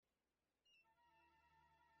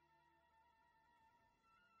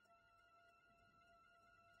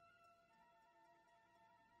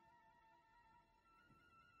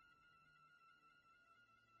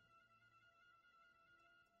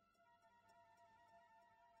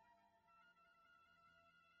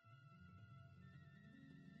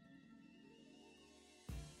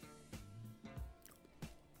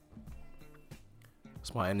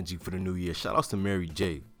It's my energy for the new year. Shout outs to Mary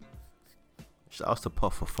J. Shout outs to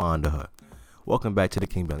Puff for finding her. Welcome back to the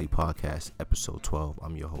King Bentley Podcast, episode 12.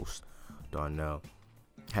 I'm your host, Darnell.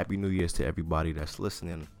 Happy New Year's to everybody that's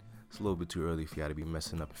listening. It's a little bit too early for y'all to be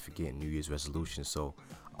messing up and forgetting New Year's resolutions, so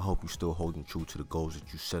I hope you're still holding true to the goals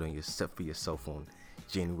that you set for yourself on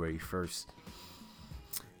January 1st.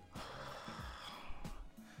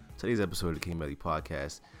 Today's episode of the King Bentley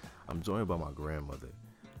Podcast, I'm joined by my grandmother.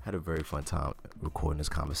 Had a very fun time recording this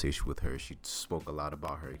conversation with her. She spoke a lot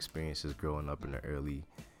about her experiences growing up in the early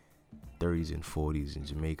 30s and 40s in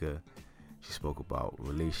Jamaica. She spoke about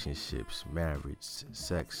relationships, marriage,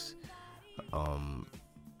 sex,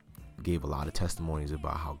 gave a lot of testimonies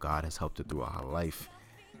about how God has helped her throughout her life,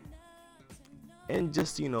 and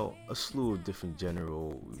just, a slew of different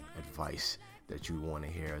general advice that you want to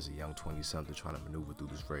hear as a young 20-something trying to maneuver through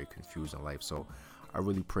this very confusing life. So I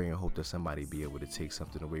really pray and hope that somebody be able to take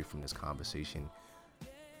something away from this conversation.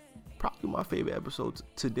 Probably my favorite episode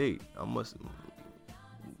to date. Probably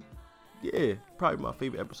my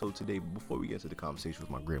favorite episode today. But before we get into the conversation with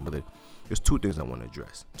my grandmother, there's two things I want to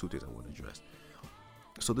address.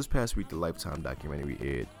 So this past week, the Lifetime documentary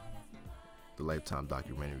aired. The Lifetime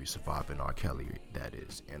documentary Surviving R. Kelly, that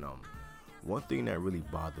is. And one thing that really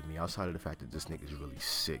bothered me, outside of the fact that this nigga's really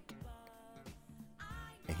sick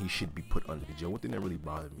and he should be put under the jail, one thing that really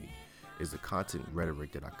bothered me is the content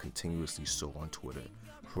rhetoric that I continuously saw on Twitter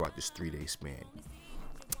throughout this 3-day span.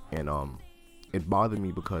 And it bothered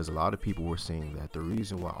me because a lot of people were saying that the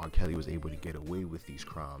reason why R. Kelly was able to get away with these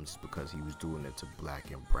crimes is because he was doing it to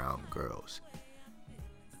black and brown girls.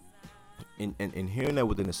 And hearing that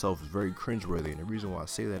within itself is very cringeworthy. And the reason why I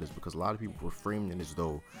say that is because a lot of people were framing it as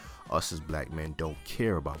though us as black men don't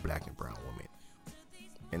care about black and brown women.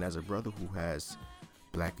 And as a brother who has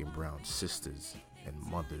black and brown sisters and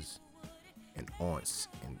mothers and aunts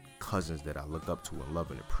and cousins that I look up to and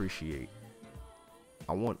love and appreciate,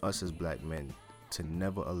 I want us as black men to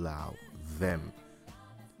never allow them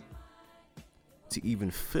to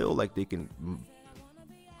even feel like they can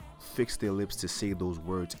fix their lips to say those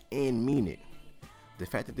words and mean it. The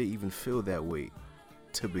fact that they even feel that way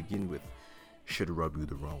to begin with should rub you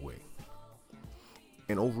the wrong way.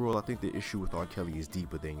 And overall, I think the issue with R. Kelly is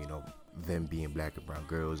deeper than, them being black and brown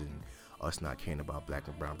girls and us not caring about black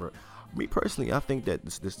and brown girls. Me personally, I think that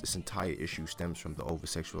this entire issue stems from the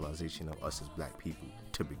over-sexualization of us as black people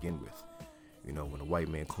to begin with. When a white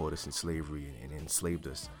man caught us in slavery and enslaved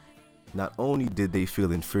us, not only did they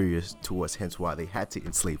feel inferior to us, hence why they had to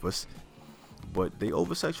enslave us, but they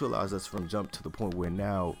over-sexualized us from jump to the point where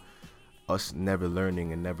now us never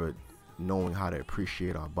learning and never knowing how to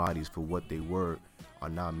appreciate our bodies for what they were are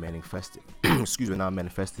now manifested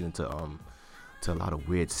into to a lot of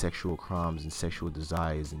weird sexual crimes and sexual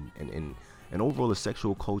desires and overall a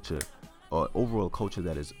sexual culture, or overall culture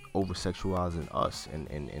that is over-sexualizing us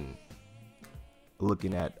and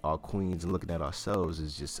looking at our queens and looking at ourselves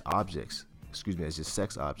as just as just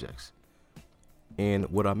sex objects. And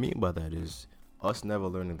what I mean by that is us never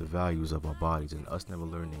learning the values of our bodies and us never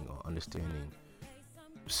learning or understanding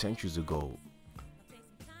centuries ago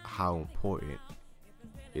how important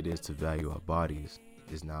it is to value our bodies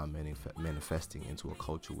is now manifesting into a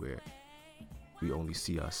culture where we only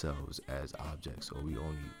see ourselves as objects, or we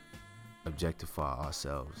only objectify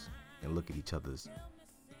ourselves and look at each other's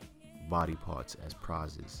body parts as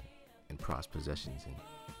prizes and prized possessions. And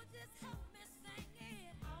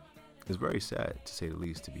it's very sad, to say the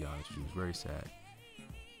least, to be honest with you. It's very sad.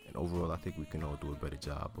 And overall, I think we can all do a better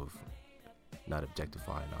job of not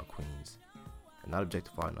objectifying our queens and not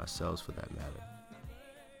objectifying ourselves for that matter,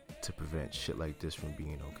 to prevent shit like this from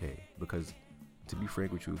being okay. Because to be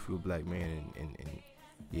frank with you, if you're a black man and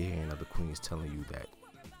you're hearing other queens telling you that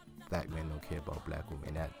black men don't care about black women,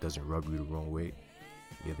 and that doesn't rub you the wrong way,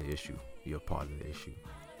 you're the issue. You're a part of the issue.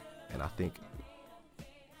 And I think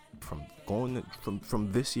from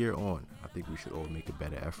this year on, I think we should all make a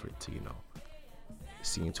better effort to,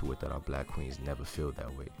 seeing to it that our black queens never feel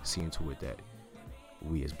that way. Seeing to it that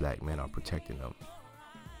we as black men are protecting them.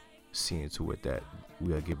 Seeing to it that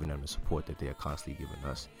we are giving them the support that they are constantly giving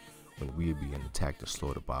us when we are being attacked and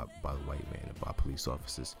slaughtered by the white man and by police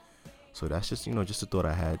officers. So that's just, just a thought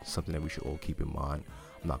I had, something that we should all keep in mind.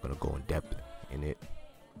 I'm not going to go in depth in it,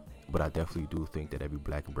 but I definitely do think that every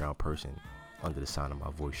black and brown person under the sound of my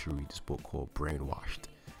voice should read this book called Brainwashed.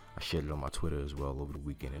 I shared it on my Twitter as well over the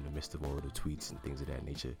weekend in the midst of all of the tweets and things of that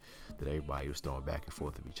nature that everybody was throwing back and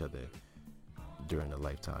forth of each other during the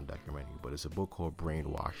Lifetime documentary. But it's a book called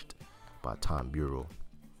Brainwashed by Time Bureau,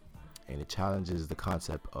 and it challenges the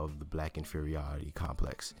concept of the black inferiority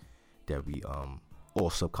complex that we all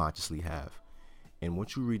subconsciously have. And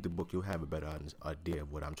once you read the book, you'll have a better idea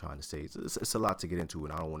of what I'm trying to say. It's a lot to get into,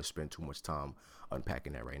 and I don't want to spend too much time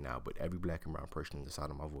unpacking that right now. But every black and brown person on the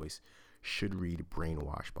side of my voice should read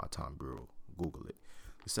Brainwashed by Tom Bureau. Google it.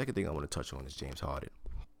 The second thing I want to touch on is James Harden.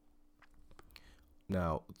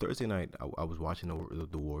 Now, Thursday night, I was watching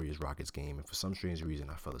the Warriors-Rockets game, and for some strange reason,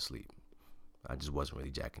 I fell asleep. I just wasn't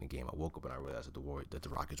really jacking the game. I woke up and I realized that the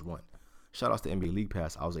Rockets won. Shout out to NBA League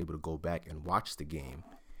Pass. I was able to go back and watch the game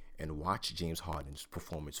and watch James Harden's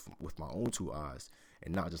performance with my own two eyes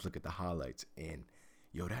and not just look at the highlights. And,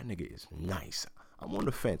 yo, that nigga is nice. I'm on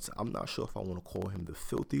the fence. I'm not sure if I want to call him the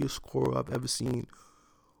filthiest scorer I've ever seen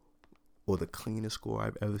or the cleanest scorer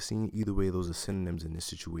I've ever seen. Either way, those are synonyms in this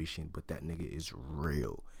situation, but that nigga is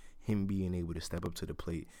real. Him being able to step up to the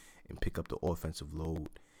plate and pick up the offensive load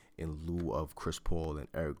in lieu of Chris Paul and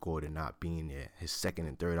Eric Gordon not being there, his second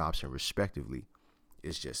and third option respectively,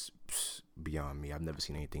 is just beyond me. I've never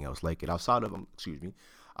seen anything else like it outside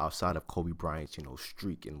of Kobe Bryant's,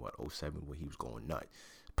 streak in 07 where he was going nuts,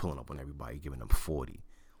 pulling up on everybody, giving them 40.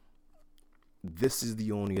 This is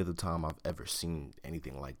the only other time I've ever seen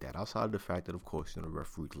anything like that. Outside of the fact that, of course,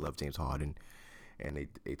 referees love James Harden, and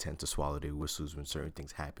they tend to swallow their whistles when certain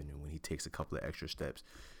things happen, and when he takes a couple of extra steps.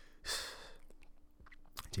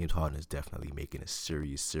 James Harden is definitely making a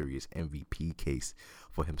serious MVP case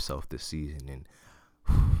for himself this season, and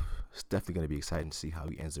it's definitely going to be exciting to see how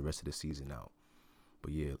he ends the rest of the season out.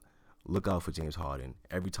 But yeah, look out for James Harden.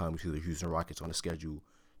 Every time we see the Houston Rockets on the schedule,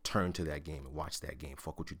 turn to that game and watch that game.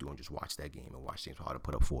 Fuck what you're doing, just watch that game and watch James Harden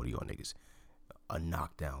put up 40 on niggas. A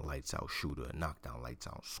knockdown lights out shooter, a knockdown lights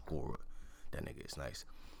out scorer. That nigga is nice.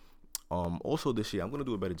 Also this year, I'm going to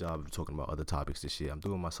do a better job of talking about other topics this year. I'm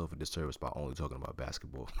doing myself a disservice by only talking about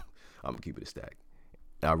basketball. I'm going to keep it a stack.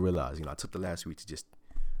 And I realized, I took the last week to just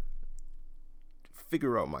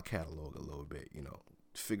figure out my catalog a little bit,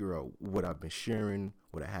 figure out what I've been sharing,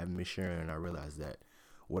 what I haven't been sharing, and I realized that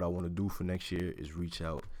what I want to do for next year is reach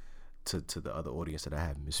out to the other audience that I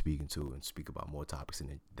haven't been speaking to and speak about more topics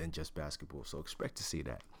than just basketball. So expect to see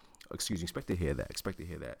that. Expect to hear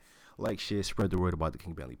that. Like, share, spread the word about the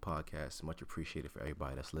King Bentley podcast. Much appreciated for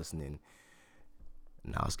everybody that's listening.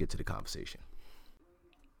 Now let's get to the conversation.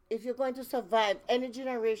 If you're going to survive, any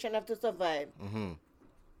generation have to survive. Mm-hmm.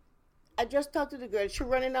 I just talked to the girl. She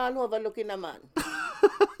running all over looking a man.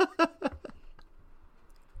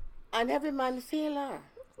 And every man feel her.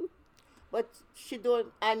 But she don't.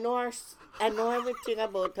 I know everything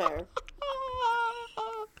about her.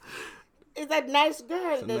 It's a nice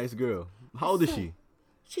girl. It's a nice girl. How old is she?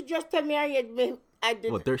 She just told me I did.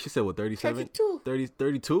 What, she said, 37? 32.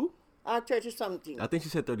 32? 30 something. I think she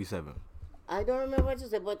said 37. I don't remember what she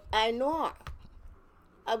said, but I know her.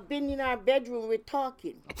 I've been in her bedroom, we're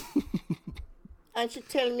talking. And she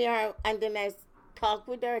tell me her, and then I talk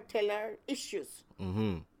with her, tell her issues.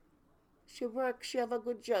 Mm-hmm. She work, she have a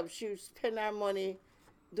good job. She spend her money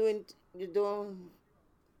the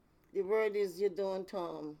word is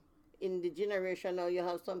in the generation now you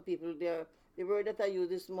have some people there. The word that I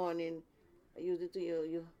used this morning, I used it to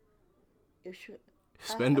you should.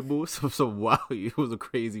 Spendables? So wow, it was a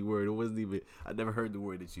crazy word. It wasn't even, I never heard the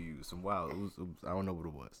word that you used. So wow, it was I don't know what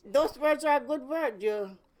it was. Those words are a good word.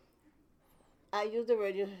 I use the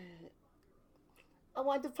word, I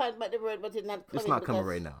want to find out the word, but it's not coming. It's not coming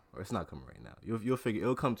right now. Or it's not coming right now. You'll figure,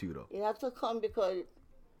 it'll come to you though. It have to come because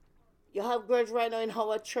you have girls right now in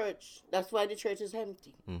our church. That's why the church is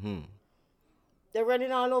empty. Mm-hmm. They're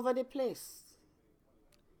running all over the place.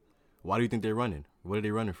 Why do you think they're running? What are they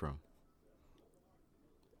running from?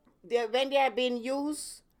 When they are being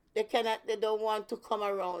used, they don't want to come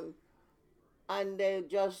around. And they're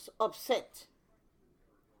just upset.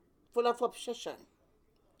 Full of obsession.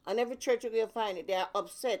 And every church you will find it, they are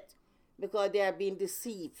upset because they are being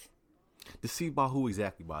deceived. Deceived by who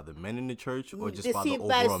exactly? By the men in the church or just by the Deceived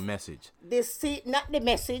overall message? Not the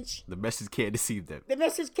message. The message can't deceive them. The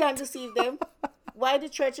message can't deceive them. Why the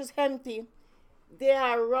church is empty? They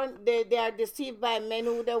are deceived by men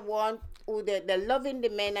who they're loving the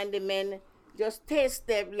men, and the men just taste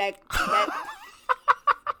them like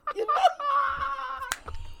you know?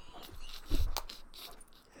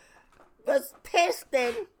 Just taste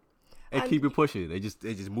them. And keep it pushing. They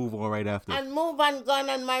just move on right after. And move and gone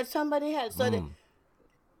and marry somebody else. So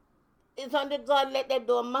it's only God let them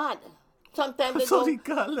do mad. Sometimes they only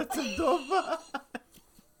God let them do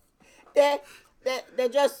mad. They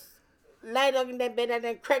just lie down in their bed and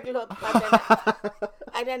then crackle up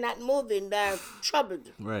and they're not moving. They're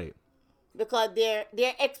troubled. Right. Because their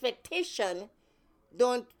expectation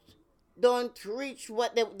don't reach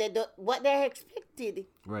what they're expected.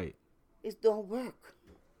 Right. It don't work.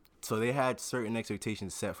 So they had certain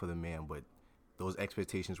expectations set for the man, but those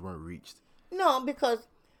expectations weren't reached. No, because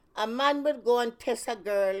a man would go and test a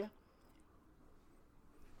girl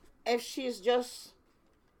if she's just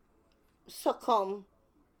succumb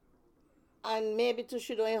and maybe too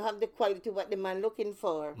she don't have the quality what the man looking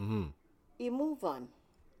for. He move on.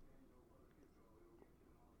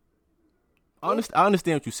 I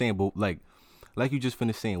understand what you're saying, but like you just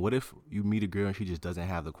finished saying, what if you meet a girl and she just doesn't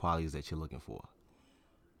have the qualities that you're looking for?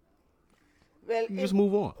 Well, You just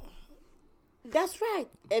move on. That's right.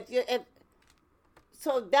 If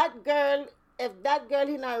that girl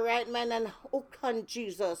in her right mind and hook on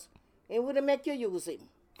Jesus, it wouldn't make you use him.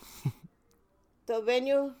 So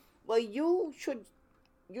you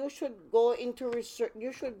should go into research.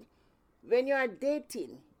 You should, when you are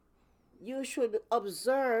dating, you should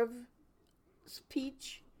observe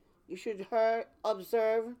speech. You should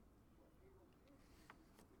observe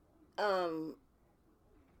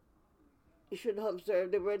you should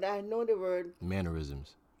observe the word. I know the word.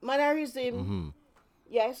 Mannerisms. Mannerism.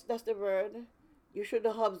 Yes, that's the word. You should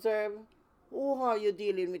observe who are you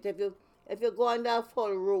dealing with. If you go on that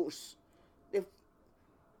full roast,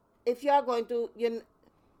 if you are going to you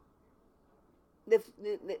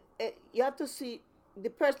have to see the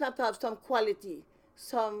person have to have some quality,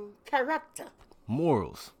 some character,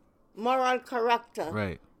 moral character.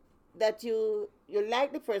 Right. That you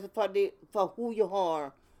like the person for who you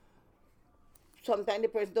are. Sometimes the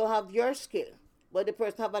person don't have your skill, but the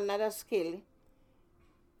person have another skill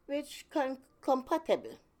which can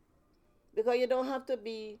compatible. Because you don't have to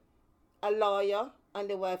be a lawyer and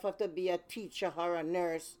the wife have to be a teacher or a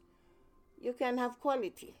nurse. You can have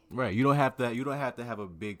quality. Right. You don't have to have a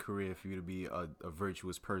big career for you to be a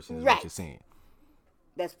virtuous person, is right. What you're saying.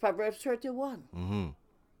 That's Proverbs 31.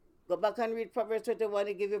 Go back and read Proverbs 31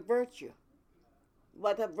 to give you virtue.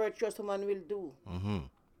 What a virtuous man will do.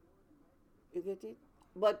 You get it?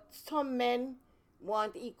 But some men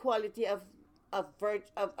want equality of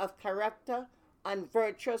character and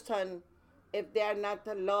virtuous, and if they are not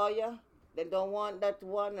a lawyer, they don't want that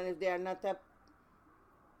one, and if they are not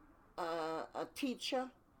a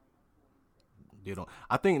teacher, they don't.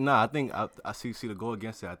 I think I see to go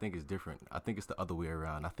against it. I think it's different. I think it's the other way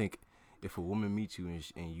around. I think if a woman meets you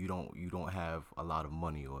and you don't have a lot of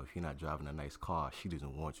money, or if you're not driving a nice car, she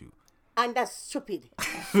doesn't want you. And that's stupid.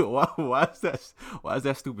 Why is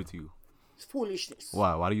that stupid to you? It's foolishness.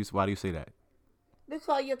 Why? Why do you say that?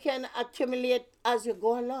 Because you can accumulate as you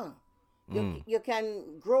go along. You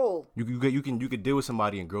can grow. You can deal with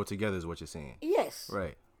somebody and grow together, is what you're saying. Yes.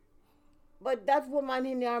 Right. But that woman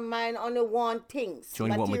in your mind only want things. She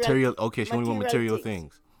only want material. Okay, she only want material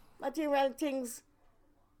things. Material things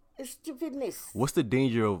is stupidness. What's the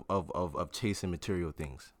danger of chasing material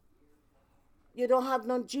things? You don't have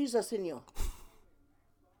no Jesus in you.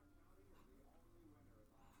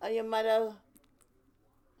 And your mother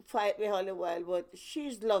fight me all the while, but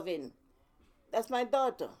she's loving. That's my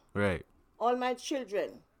daughter. Right. All my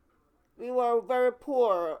children. We were very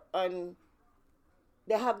poor, and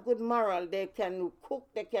they have good moral. They can cook,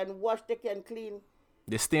 they can wash, they can clean.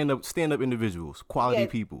 They're stand up individuals, quality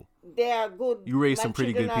people. They are good. You raise some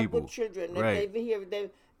pretty good people. Good children. Right. They even hear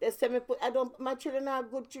they say me put. My children are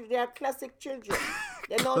good children. They are classic children.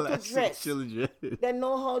 They know how to dress. Children. They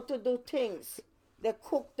know how to do things. They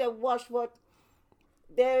cook. They wash. But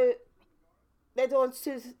they don't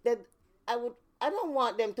see that. I don't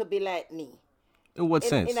want them to be like me. In what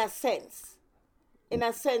sense? In a sense. In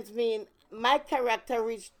a sense, mean my character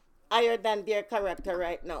reached higher than their character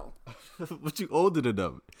right now. But you older than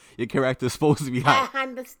them. Your character is supposed to be high. I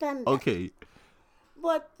understand that. Okay.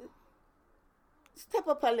 But step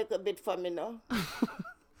up a little bit for me now.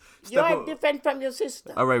 You're different from your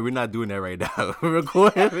sister. All right, we're not doing that right now. We're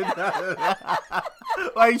recording. Why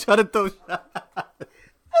are you trying to throw shots?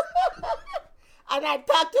 And I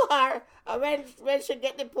talked to her, and when she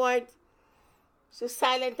get the point, she's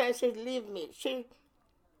silent and she leave me.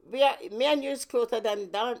 Me and you is closer than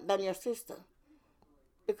your sister.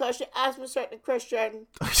 Because she asked me certain questions.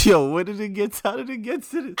 Yo, where did it get? How did it get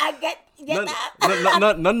to this? I get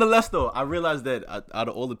that. Nonetheless, though, I realized that out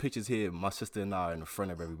of all the pictures here, my sister and I are in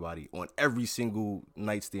front of everybody. On every single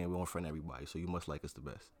nightstand, we're in front of everybody. So you must like us the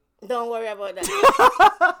best. Don't worry about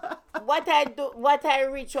that. What I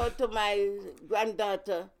reach out to my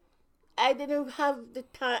granddaughter, I didn't have the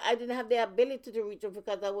time. I didn't have the ability to reach her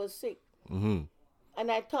because I was sick. Mm-hmm.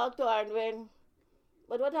 And I talked to her,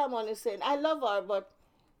 but what I'm only saying, I love her, but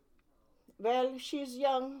well, she's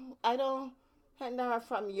young. I don't handle her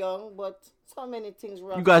from young, but so many things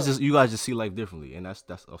wrong. You guys just see life differently, and that's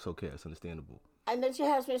okay. That's understandable. And then she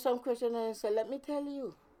asked me some question, and I said, "Let me tell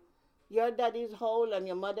you, your daddy is whole and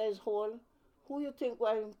your mother is whole. Who you think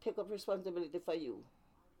will take up responsibility for you?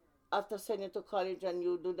 After sending you to college and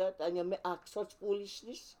you do that and you may ask such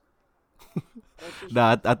foolishness?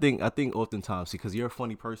 Nah, I think oftentimes because you're a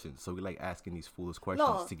funny person, so we like asking these foolish questions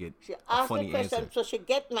No, to get she a asked the funny question answer so she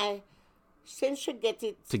get my, since she get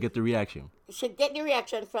it, to get the reaction. she get the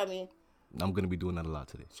reaction from me. I'm gonna be doing that a lot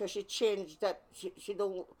today. So she changed that. She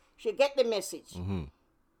don't. She get the message. Mm-hmm.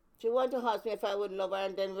 She want to ask me if I would love her,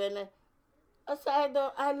 and then when I said I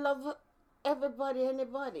don't, I love everybody,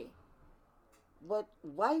 anybody. But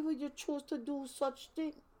why would you choose to do such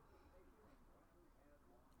thing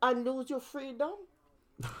and lose your freedom?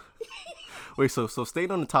 Wait, so staying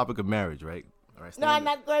on the topic of marriage, right? All right. No, I'm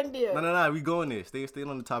not going there. No. We going there. Staying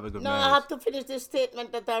on the topic of No, marriage. I have to finish this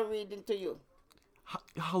statement that I'm reading to you.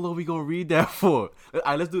 How long we gonna read that for? All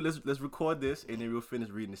right, let's record this and then we'll finish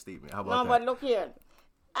reading the statement. How about No, that? but look here.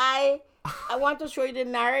 I want to show you the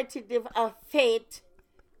narrative of faith,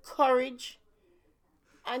 courage,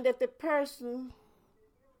 and that the person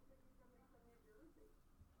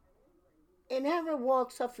in every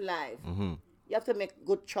walks of life, you have to make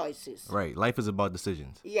good choices. Right. Life is about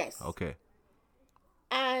decisions. Yes. Okay.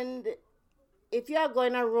 And if you are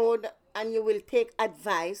going a road and you will take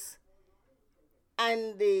advice,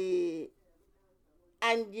 and when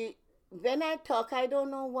I talk, I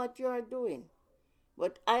don't know what you are doing,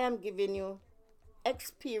 but I am giving you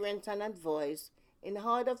experience and advice in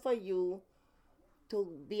order for you to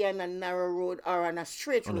be on a narrow road or on a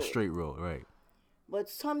straight road. On a straight road, right. But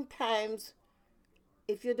sometimes,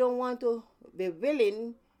 if you don't want to be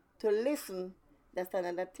willing to listen, that's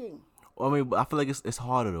another thing. Well, I mean, I feel like it's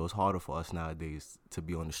harder though. It's harder for us nowadays to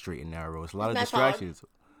be on the straight and narrow road. It's a lot of It's not distractions.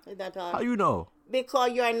 Is that all? How you know?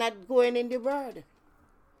 Because you are not going in the word.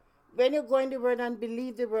 When you go in the word and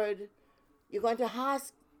believe the word, you're going to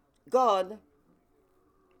ask God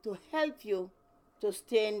to help you to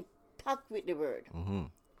stay in touch with the word. Mm-hmm.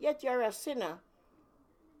 Yet you're a sinner.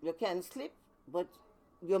 You can slip, but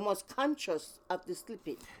you're most conscious of the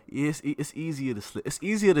slipping. Yeah, it's easier to slip. It's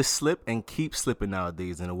easier to slip and keep slipping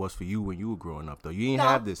nowadays than it was for you when you were growing up. Though you ain't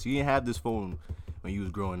have this. You ain't have this phone when you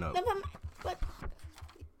was growing up. Never mind. But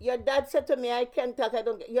your dad said to me, I can't talk. I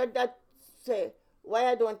don't get. Your dad said, why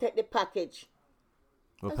I don't take the package?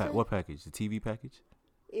 What package? The TV package?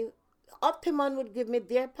 Optimum would give me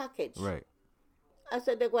their package. Right. I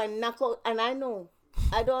said they're going to knock out, and I know.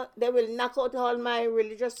 They will knock out all my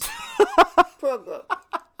religious program.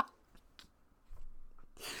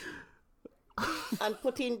 And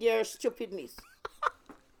put in their stupidness.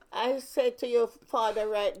 I say to your father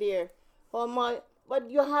right there, oh my, but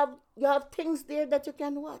you have things there that you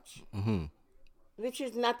can watch. Mm-hmm. Which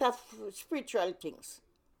is not of spiritual things.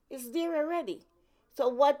 It's there already. So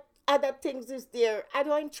what other things is there? I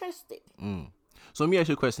don't interested. So let me ask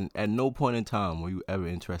you a question. At no point in time were you ever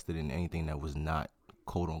interested in anything that was not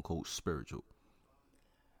quote unquote spiritual?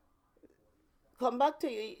 Come back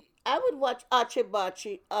to you. I would watch Archie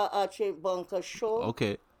Bunker's show.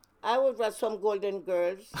 Okay. I would watch some Golden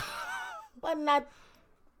Girls. But not,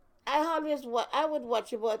 I would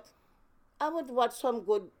watch it, but I would watch some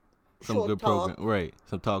good show talk. Program, right?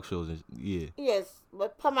 Some talk shows, yeah. Yes,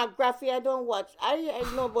 but pornography I don't watch. I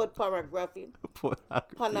know about pornography.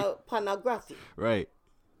 Pornography. Right.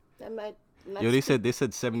 That might not. Yo, they said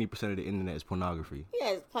 70% of the internet is pornography.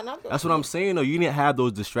 Yes, pornography. That's what I'm saying though. You didn't have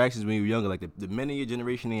those distractions when you were younger. Like the men in your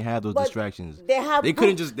generation didn't have those distractions. They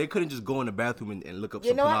couldn't just go in the bathroom and look up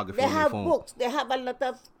some pornography they on their have phone. books. They have a lot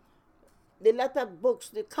of books,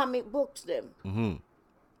 the comic books them. Mm-hmm.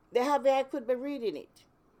 They have where I could be reading it.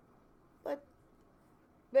 But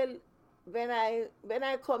well, when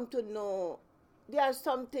I come to know, there are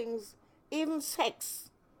some things, even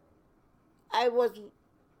sex. It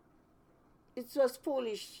was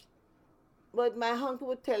foolish. But my uncle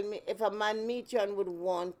would tell me if a man meet you and would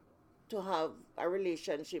want to have a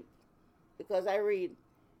relationship, because I read,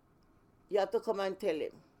 you have to come and tell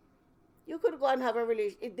him. You could go and have a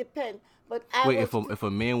relationship. It depends. But if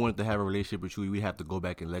a man wanted to have a relationship with you, we'd have to go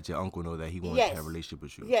back and let your uncle know that he wanted to have a relationship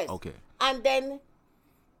with you. Yes. Okay. And then,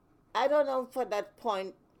 I don't know for that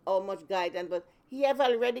point how much guidance, but he have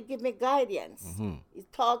already given me guidance. Mm-hmm. He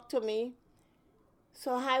talked to me.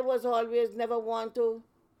 So I was always never want to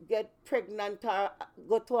get pregnant or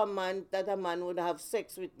go to a man that a man would have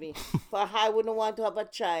sex with me. For I wouldn't want to have a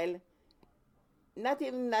child. Not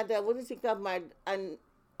even that. I wouldn't think of my, and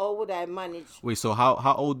how would I manage? Wait, so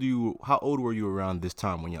how old were you around this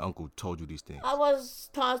time when your uncle told you these things? I was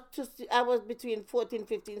between 14,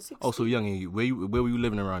 15, 16. Oh, so young. Where were you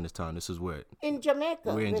living around this time? This is where? In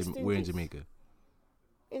Jamaica. We're in Jamaica.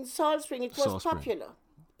 In Salt Spring, it was popular.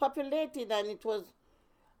 Populated, and it was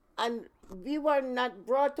And we were not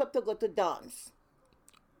brought up to go to dance.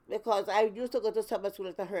 Because I used to go to Sabbath school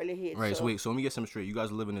at a early age. Right, so wait, so let me get some straight. You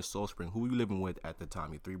guys are living in Salt Spring. Who were you living with at the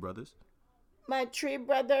time? Your 3 brothers? My 3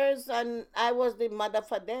 brothers, and I was the mother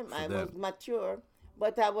for them. I them. was mature,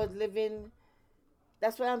 but I was living,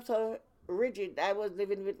 that's why I'm so rigid. I was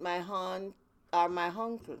living with my aunt or my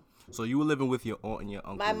uncle. So you were living with your aunt and your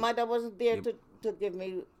uncle. My mother wasn't there to give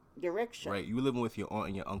me direction. Right, you were living with your aunt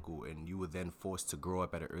and your uncle, and you were then forced to grow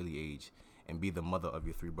up at an early age and be the mother of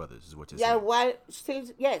your 3 brothers, is what you're saying. Yeah, while still,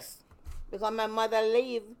 yes. Because my mother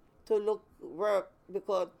left to look work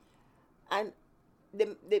because, and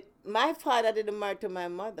my father didn't marry to my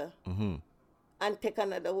mother and take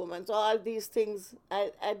another woman. So all these things,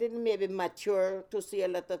 I didn't maybe mature to see a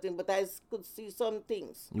lot of things, but I could see some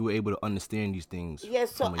things. You were able to understand these things.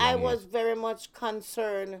 Yes, so I was very much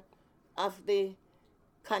concerned of the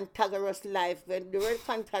cantankerous life. When the word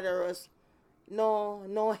cantankerous,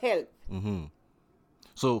 no help.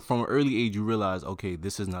 So from an early age, you realize, okay,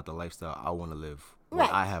 this is not the lifestyle I want to live when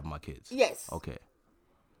I have my kids. Yes. Okay.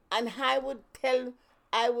 And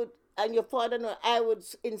and your father know, I would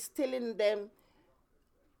instill in them,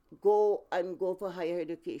 go for higher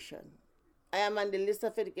education. I am on the list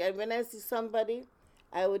of education. When I see somebody,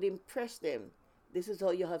 I would impress them. This is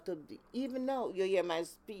how you have to do. Even now, you hear my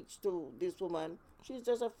speech to this woman. She's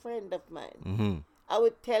just a friend of mine. I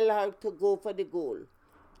would tell her to go for the goal.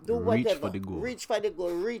 Do whatever. Reach for the goal. Reach for the goal.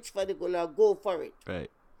 Reach for the goal, or go for it. Right.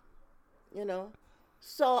 You know?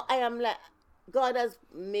 So I am like, God has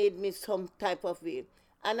made me some type of way.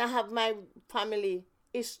 And I have my family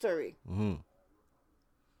history.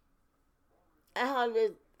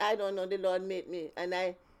 I don't know, the Lord made me. And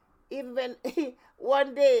even when,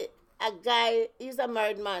 one day, a guy, he's a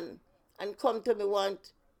married man, and come to me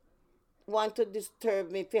want to disturb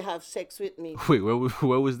me to have sex with me. Wait, where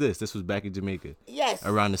was this? This was back in Jamaica? Yes.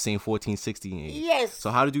 Around the same 14, 16 age? Yes.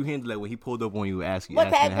 So how did you handle that when he pulled up on you asking But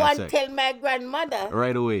I to go have and sex? tell my grandmother.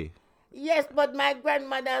 Right away. Yes, but my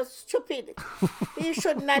grandmother is stupid. He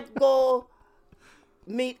should not go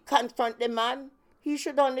confront the man. He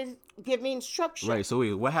should only give me instruction. Right, so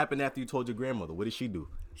wait, what happened after you told your grandmother? What did she do?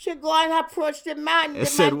 She go and approach the man. And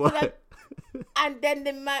said what? And then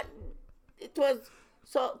the man, it was,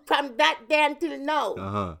 so from that day until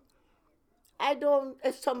now,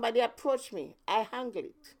 if somebody approach me, I handle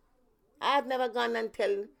it. I have never gone and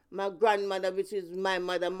tell my grandmother, which is my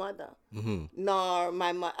mother, nor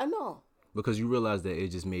my mother, no. Because you realized that it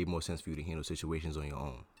just made more sense for you to handle situations on your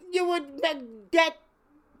own. You would make that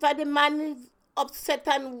for the man upset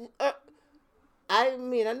and, I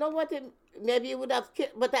mean, I know what maybe he would have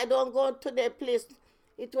killed, but I don't go to their place.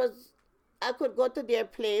 I could go to their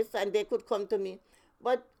place and they could come to me.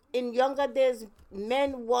 But in younger days,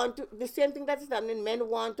 men want to, the same thing that is happening, men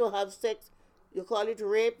want to have sex, you call it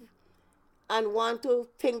rape, and want to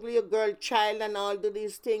tingle your girl child and all do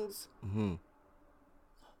these things.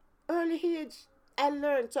 Early age, I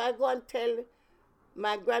learned. So I go and tell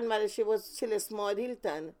my grandmother, she was still a small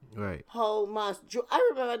Hilton. Right. How Mass Joe, I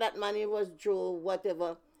remember that man, he was Joe,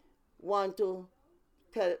 whatever, want to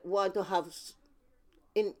have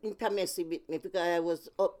intimacy with me because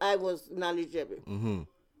I was knowledgeable.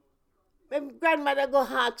 My grandmother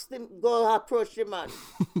go approach the man.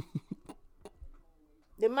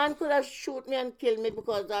 The man could have shoot me and killed me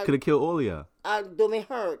because could have killed all of you. Do me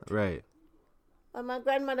hurt. Right. But my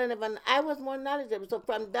grandmother never. I was more knowledgeable. So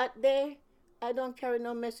from that day, I don't carry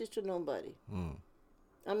no message to nobody.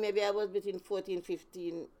 And maybe I was between 14,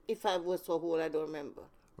 15. If I was so old, I don't remember.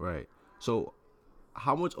 Right. So,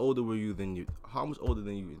 how much older were you than you? How much older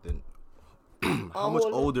than you than? How much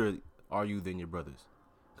older are you than your brothers?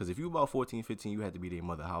 Because if you were about 14, 15, you had to be their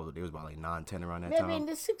mother. How old? They was about like 9, 10 around that time. Maybe in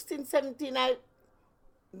the 16, 17,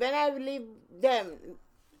 when I leave them,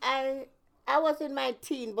 I was in my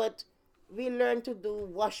teen, but we learned to do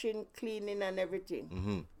washing, cleaning, and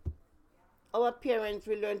everything. Our parents,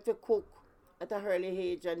 we learned to cook at an early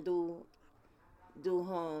age and do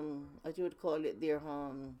what you would call it there,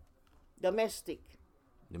 domestic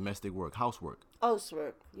work, housework.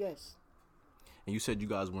 Housework, yes. And you said you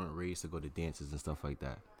guys weren't raised to go to dances and stuff like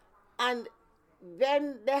that. And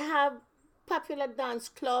then they have popular dance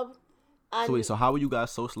club. And so how were you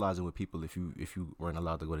guys socializing with people if you weren't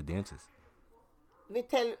allowed to go to dances?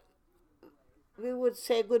 We would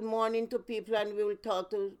say good morning to people and we would talk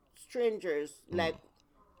to strangers, like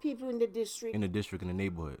people in the district. In the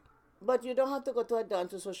neighborhood. But you don't have to go to a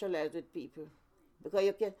dance to socialize with people. Because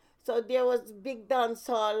you can. So there was big dance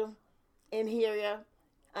hall in here,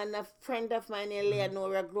 and a friend of mine,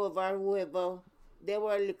 Eleonora Grover, whoever, they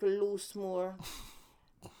were a little loose more.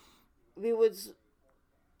 We would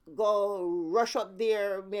go rush up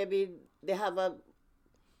there. Maybe they have a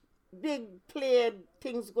big play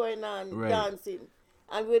things going on, Right. dancing,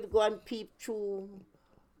 and we'd go and peep through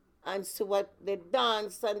and see what they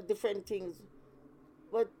dance and different things.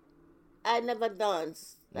 But I never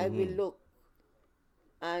danced. I will look,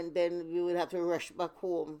 and then we would have to rush back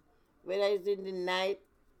home. Whether it's in the night,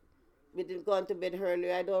 we didn't go to bed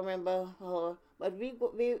early. I don't remember how, but we.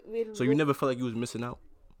 So you never felt like you was missing out?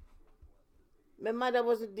 My mother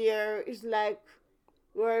wasn't there. It's like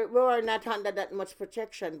we were not under that much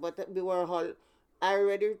protection, but we were all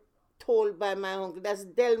already told by my uncle. That's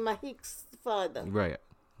Delma Hicks' father. Right.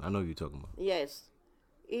 I know who you're talking about. Yes.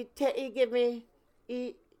 He gave me,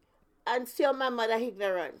 and still my mother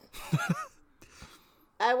ignorant.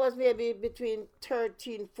 I was maybe between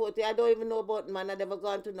 13, 14. I don't even know about man. I never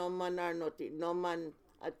gone to no man or nothing. No man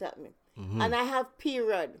attacked me. And I have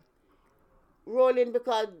period rolling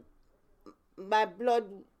because my blood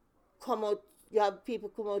come out. You have people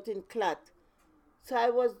come out in clot. So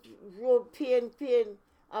I was real pain.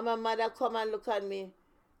 And my mother come and look at me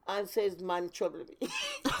and says, man, trouble me.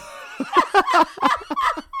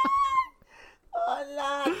 Oh,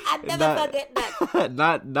 Lord. I never forget that.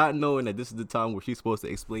 not knowing that this is the time where she's supposed to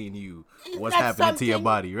explain to you what's that happening to your something?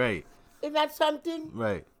 body, right? Is that something?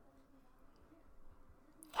 Right.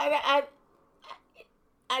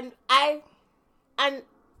 And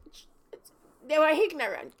they were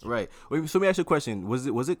ignorant. Right. Wait, so let me ask you a question.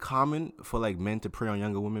 Was it common for like men to prey on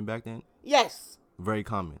younger women back then? Yes. Very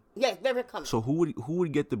common. Yes, very common. So who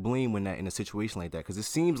would get the blame when that in a situation like that? Because it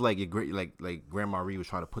seems like like Grandma Ree was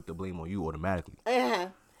trying to put the blame on you automatically.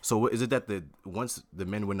 So is it that once the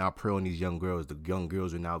men would now prey on these young girls, the young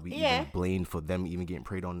girls would now be even blamed for them even getting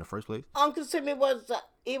preyed on in the first place? Uncle Simmy was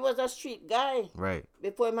a street guy. Right.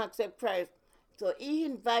 Before him accept Christ. So he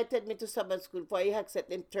invited me to Sabbath school before he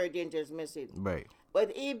accepted third angel's message. Right.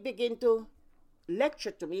 But he began to lecture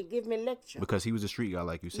to me. He gave me lecture. Because he was a street guy,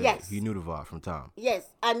 like you said. Yes. He knew the vibe from time. Yes.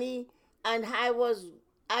 And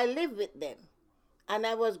I lived with them. And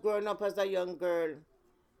I was growing up as a young girl.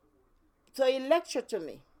 So he lectured to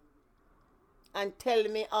me. And tell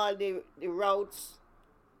me all the routes.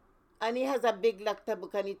 And he has a big lecture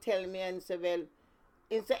book and he tell me and say, well,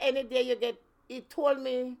 instead any day you get, he told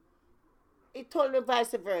me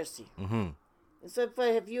vice versa. So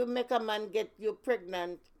if you make a man get you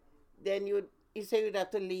pregnant, then he said you'd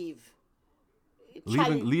have to leave.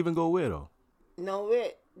 Leave and go where though? No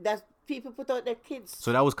way. That's people put out their kids.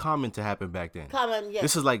 So that was common to happen back then. Common, yes.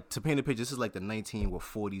 This is like, to paint a picture, this is like the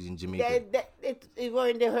 1940s in Jamaica. It were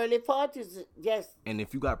in the early 40s, yes. And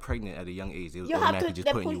if you got pregnant at a young age, they was You have automatically to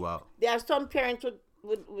just putting you out. There are some parents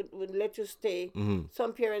would let you stay.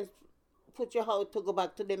 Some parents put you out to go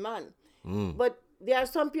back to the man. But there are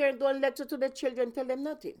some parents don't lecture to the children, tell them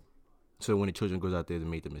nothing. So when the children goes out there to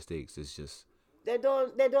make the mistakes, it's just they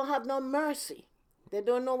don't have no mercy. They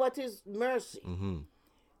don't know what is mercy.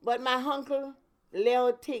 But my uncle lay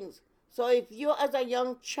out things. So if you as a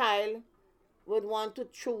young child would want to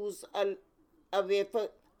choose a way for,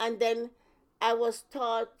 and then I was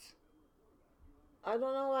taught, I don't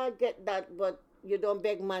know how I get that, but you don't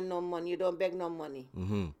beg man no money. You don't beg no money.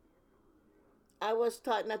 I was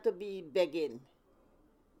taught not to be begging.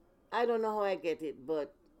 I don't know how I get it,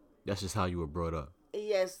 but that's just how you were brought up.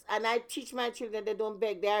 Yes, and I teach my children they don't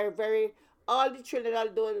beg. They are all the children,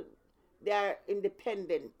 although they are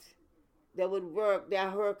independent, they would work. They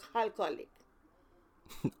are workaholic.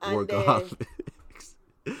 Workaholics.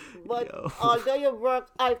 But Yo. although you work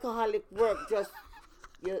alcoholic work, just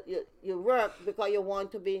you work because you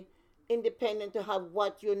want to be independent to have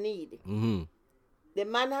what you need. The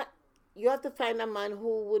man, you have to find a man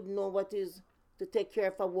who would know what is to take care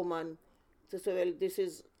of a woman. To say, well, this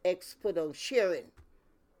is put on sharing.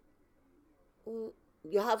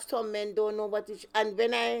 You have some men don't know what is, and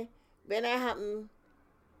when I happened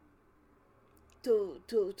to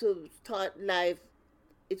start life,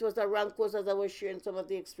 it was a wrong course as I was sharing some of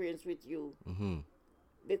the experience with you,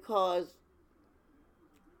 because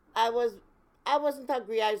I wasn't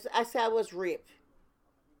agree. I said I was raped.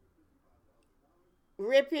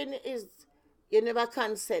 Raping is you never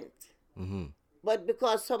consent, but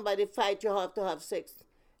because somebody fight, you have to have sex,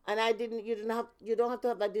 and I didn't. You don't have to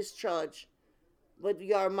have a discharge. But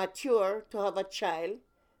you are mature to have a child,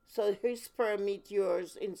 so his sperm meet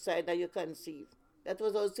yours inside and you conceive. That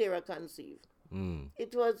was how Sarah conceived.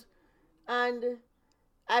 It was, and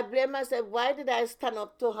I blame myself. Why did I stand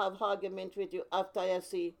up to have argument with you after I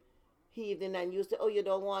see heathen and you say, oh, you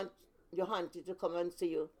don't want your auntie to come and see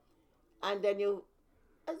you, and then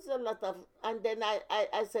it's a lot of, and then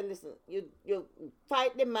I said, listen, you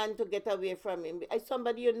fight the man to get away from him. It's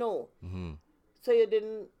somebody you know. So you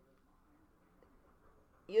didn't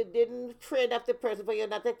trade up the person, but you're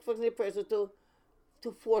not expecting the person to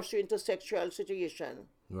force you into sexual situation.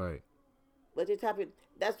 Right. But it happened.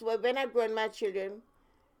 That's why when I grown my children,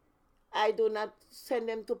 I do not send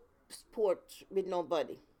them to sport with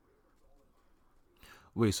nobody.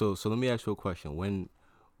 Wait, so let me ask you a question. When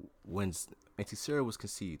Auntie Sarah was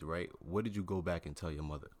conceived, right? What did you go back and tell your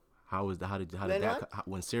mother? How did When that what?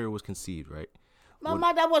 when Sarah was conceived, right? My What,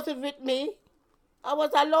 mother wasn't with me. I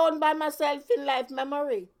was alone by myself in life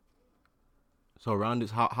memory. so around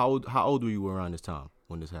this, how old were you around this time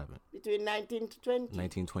when this happened? Between 19 to 20.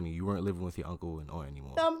 1920. You weren't living with your uncle and aunt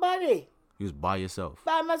anymore. Nobody. You was by yourself.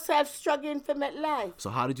 By myself struggling for my life. So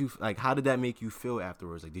how did that make you feel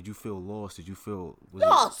afterwards? Like, did you feel lost? Did you feel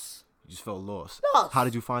Lost. You just felt lost. Lost. How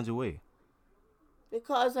did you find your way?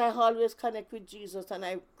 Because I always connect with Jesus and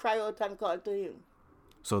I cry out and call to him.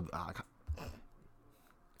 So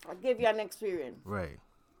I'll give you an experience. right.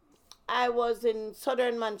 I was in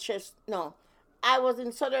southern Manchester. No, I was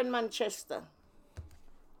in southern Manchester.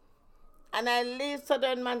 And I leave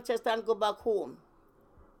southern Manchester and go back home.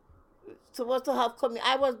 Supposed to have come.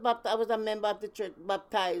 I was a member of the church,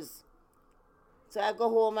 baptized. So I go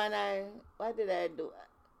home and what did I do?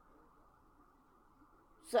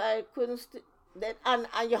 So I couldn't. And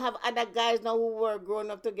you have other guys now who were grown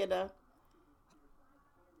up together.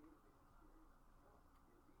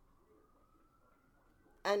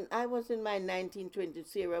 And I was in my 1920s.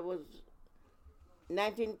 Sarah was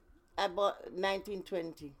about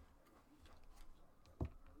 1920.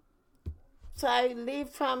 So I leave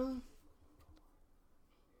from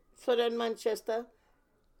southern Manchester.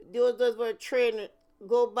 Those were trained.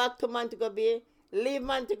 Go back to Montego Bay. Leave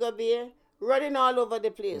Montego Bay. Running all over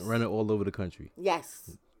the place. Running all over the country.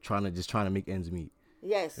 Yes. Trying to make ends meet.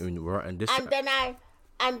 Yes. And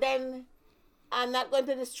then I'm not going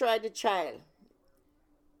to destroy the child.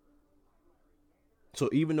 So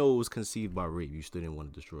even though it was conceived by rape, you still didn't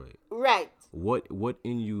want to destroy it. Right. What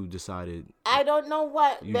in you decided? I don't know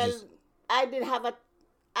what. I did have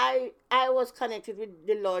I was connected with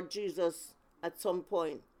the Lord Jesus at some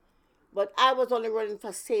point, but I was only running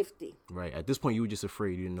for safety. Right. At this point, you were just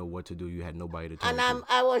afraid. You didn't know what to do. You had nobody to tell you. And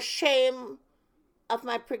I was ashamed of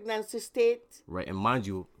my pregnancy state. Right. And mind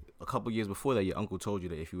you, a couple years before that, your uncle told you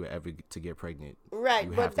that if you were ever to get pregnant, right.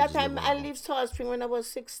 you But have to that just time live I alone. left Salt Spring when I was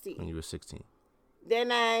 16. When you were 16. Then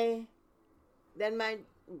my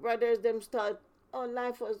brothers them start. My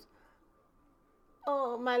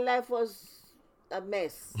life was a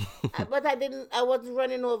mess. But I wasn't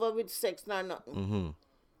running over with sex nor nothing. Mm-hmm.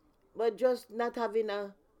 But just not having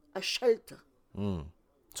a shelter. Mm.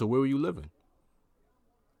 So where were you living?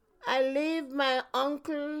 I leave my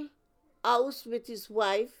uncle house with his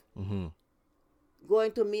wife, Mm-hmm.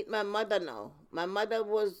 going to meet my mother now. My mother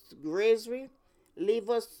was Grazery, leave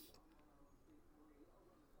us.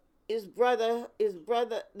 His brother,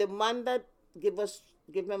 the man that give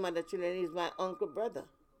my mother children is my uncle brother.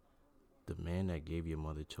 The man that gave your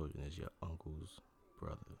mother children is your uncle's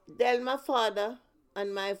brother. Delma father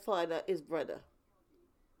and my father is brother.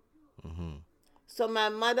 Mm-hmm. So my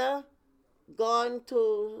mother gone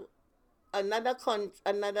to another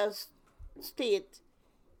state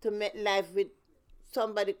to make life with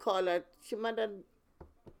somebody called her. She mother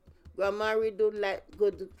Grandma do like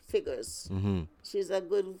good figures. Mm-hmm. She's a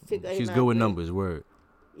good figure. She's good with numbers. Word.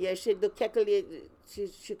 Yeah, she do calculate.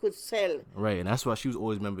 She could sell. Right, and that's why she was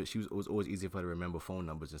always it was always easy for her to remember phone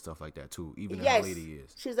numbers and stuff like that too, even in Yes, her later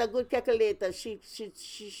years. she's a good calculator. She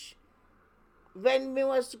when we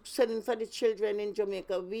was selling for the children in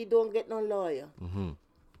Jamaica, we don't get no lawyer. Mm-hmm.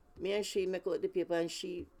 Me and she make out the paper, and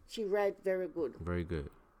she write very good. Very good.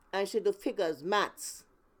 And she do figures, maths.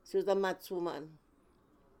 She was a maths woman.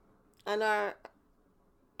 And our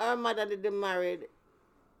mother didn't married,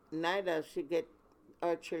 neither she get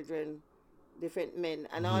our children different men,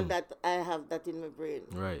 and all that. I have that in my brain.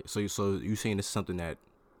 Right. So you saying this is something that,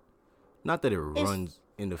 not that it runs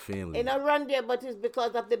in the family. It don't run there, but it's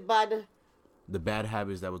because of the bad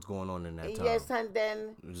habits that was going on in that time. Yes, and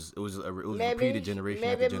then it was repeated generation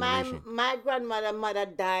after generation. My mother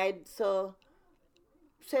died, so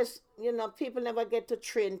says people never get to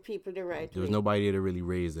train people the right way. There was nobody there to really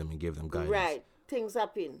raise them and give them guidance. Right, things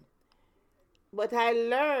happen. But I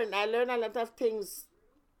learn a lot of things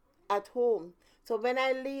at home. So when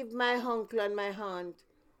I leave my uncle and my aunt,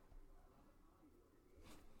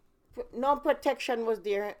 no protection was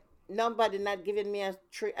there. Nobody not giving me a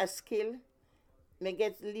skill. Me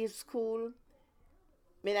leave school.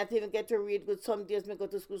 Me not even get to read good. Some days me go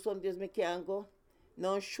to school, some days me can't go.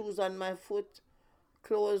 No shoes on my foot,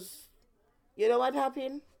 clothes. You know what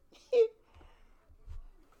happened?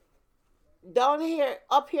 Down here,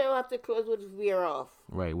 up here, half the clothes would wear off.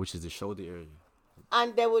 Right, which is the shoulder area.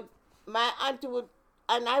 And my auntie would,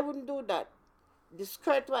 and I wouldn't do that. The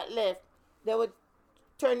skirt what left, they would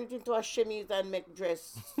turn it into a chemise and make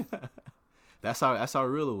dress. That's how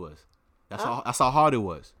real it was. That's how hard it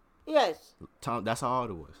was. Yes. Tom, that's how hard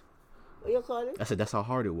it was. What you call it? I said that's how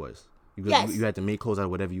hard it was. Yes. You had to make clothes out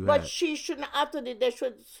of whatever you But had. she shouldn't, after that, they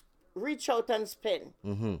should reach out and spend.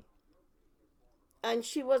 Mm-hmm. And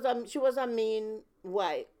she was a mean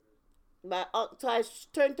wife. But so I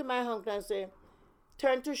turned to my uncle and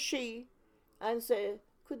turn to she and say,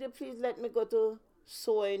 could you please let me go to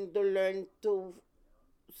sewing to learn to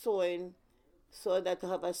sewing so that I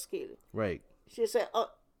have a skill. Right. She said,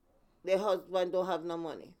 oh, the husband don't have no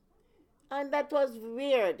money. And that was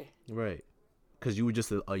weird. Right. Because you were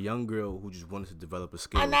just a young girl who just wanted to develop a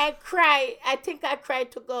skill. And I cried. I think I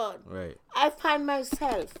cried to God. Right. I find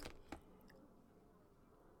myself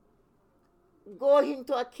going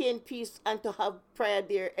into a cane piece and to have prayer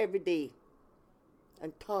there every day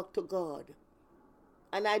and talk to God.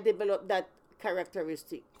 And I developed that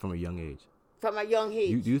characteristic. From a young age. From a young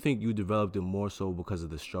age. Do you think you developed it more so because of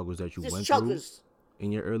the struggles that you went through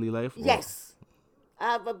in your early life? Or? Yes.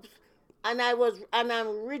 I'm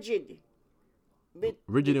rigid.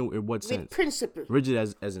 Rigid in what sense? With principle. Rigid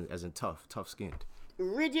as in tough skinned.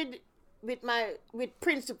 Rigid with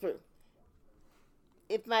principle.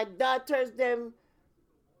 If my daughters them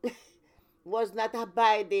was not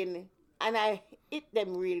abiding, and I hit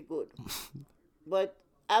them real good, but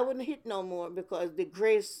I wouldn't hit no more because the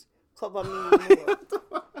grace cover me more.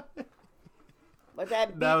 But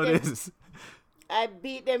I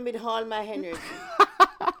beat them with all my energy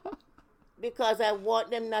because I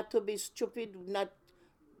want them not to be stupid, not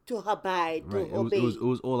to abide, right. to obey. It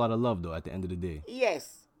was all out of love, though. At the end of the day.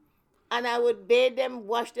 Yes, and I would bathe them,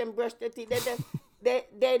 wash them, brush their teeth.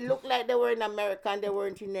 They looked like they were in America and they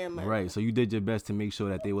weren't in America. Right, so you did your best to make sure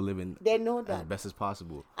that they were living they know that. as best as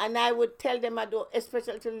possible. And I would tell them,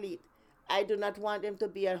 especially to lead, I do not want them to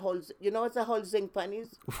be a whole, you know what's a whole zinc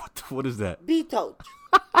panties? What is that? Beat out.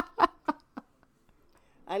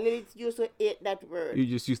 And Lily used to hate that word. You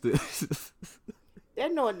just used to... They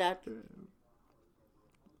know that.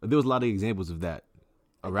 There was a lot of examples of that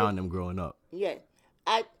around them growing up. Yeah.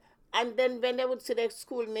 And then when they would see the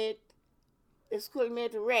schoolmate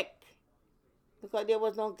wrecked because there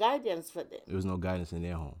was no guidance for them. There was no guidance in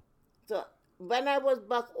their home. So when I was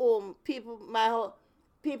back home, people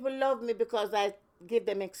love me because I give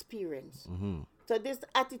them experience. Mm-hmm. So this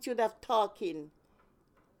attitude of talking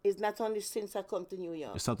is not only since I come to New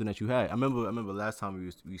York. It's something that you had. I remember last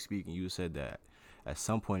time we speaking, you said that at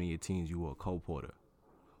some point in your teens you were a co-porter,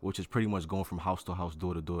 which is pretty much going from house to house,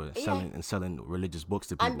 door to door, selling religious books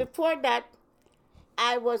to people. And before that,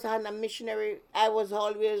 I was on a missionary. I was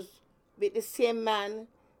always with the same man,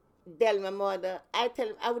 my mother. I tell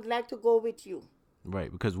him, I would like to go with you.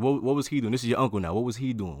 Right, because what was he doing? This is your uncle now. What was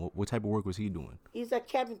he doing? What type of work was he doing? He's a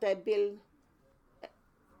carpenter.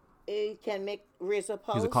 He can raise up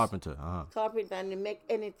house. He's a carpenter. Uh-huh. Carpenter, and he make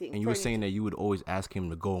anything. And you were saying that you would always ask him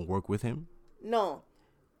to go and work with him? No.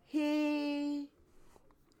 He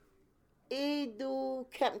do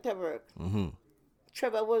carpenter work. Mm-hmm.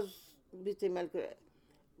 Trevor was with him,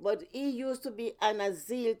 but he used to be on a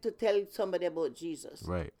zeal to tell somebody about Jesus.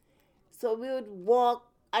 Right. So we would walk,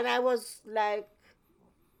 and I was like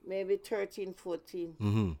maybe 13, 14.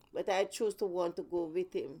 Mm-hmm. But I chose to want to go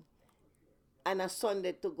with him on a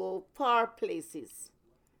Sunday to go far places.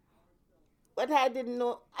 But I didn't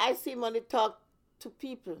know. I see him only talk to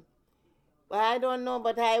people. But I don't know,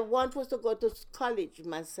 but I was to go to college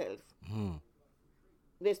myself. Mm-hmm.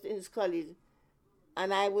 West Indies College.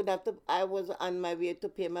 And I was on my way to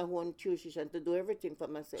pay my own tuition, to do everything for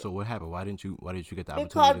myself. So what happened? Why didn't you get the opportunity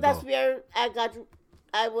because to that's go? where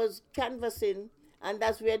I was canvassing, and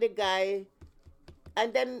that's where the guy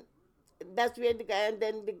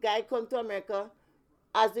come to America,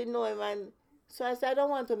 as they know him, and so I said, I don't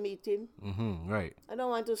want to meet him. Mm-hmm, right. I don't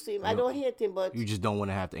want to see him. I don't hate him, but... You just don't want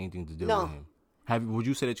to have anything to do No. with him. Would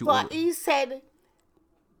you say that you... But he said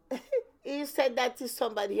that is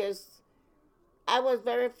somebody else. I was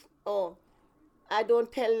very... I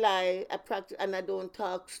don't tell lie, I practice, and I don't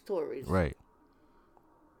talk stories. Right.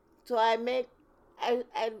 So I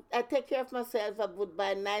take care of myself. I would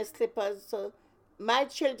buy nice slippers. So my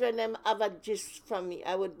children them have a gist from me.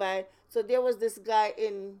 I would buy. So there was this guy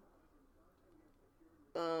in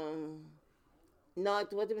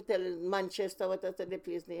Manchester. What was the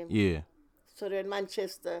place name? Yeah. So they're in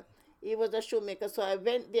Manchester. He was a shoemaker. So I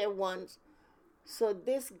went there once. So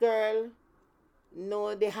this girl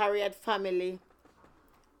know the Harriet family.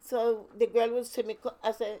 So the girl would see me.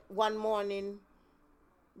 I said one morning,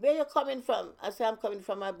 "Where you coming from?" I said, "I'm coming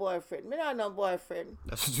from my boyfriend." Me not no boyfriend.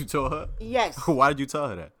 That's what you told her? Yes. Why did you tell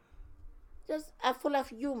her that? Just I'm full of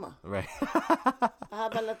humor. Right. I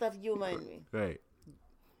have a lot of humor in me. Right.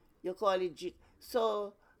 You call it G.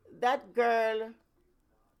 So that girl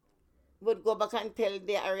would go back and tell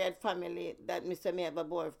the Ariad family that Mr. May have a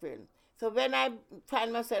boyfriend. So when I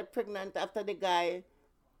find myself pregnant after the guy,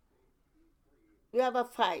 we have a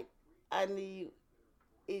fight, and he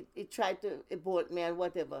tried to abort me and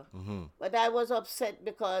whatever. Mm-hmm. But I was upset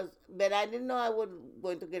but I didn't know I was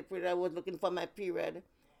going to get pregnant. I was looking for my period.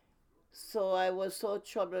 So I was so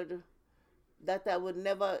troubled that I would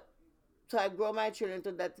never. So I grow my children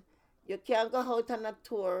to that. You can't go out on a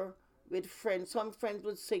tour with friends. Some friends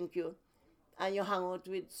would sink you, and you hang out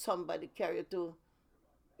with somebody, carry you to,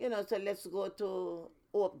 say let's go to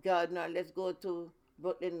Hope Garden or let's go to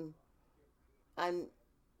Brooklyn, and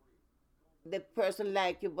the person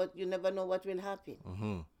like you, but you never know what will happen.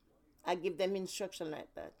 Mm-hmm. I give them instruction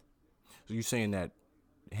like that. So you're saying that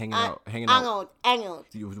hang out.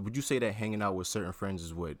 Would you say that hanging out with certain friends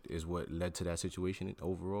is what led to that situation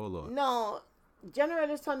overall, or no?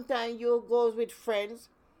 Generally, sometimes you go with friends,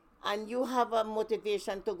 and you have a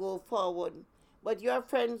motivation to go forward, but your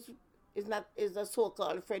friends is a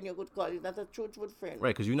so-called friend you could call. It's not a truthful friend.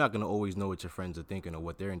 right? Because you're not gonna always know what your friends are thinking or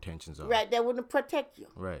what their intentions are. Right, they wouldn't protect you.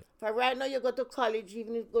 Right. But right now you go to college,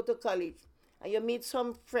 even if you go to college, and you meet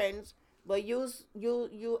some friends, but you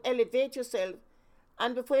elevate yourself,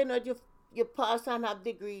 and before you know it, you pass and have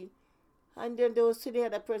degree, and then they will see the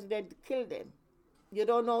other person, then kill them. You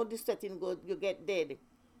don't know the setting goes, you get dead.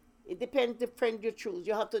 It depends the friend you choose.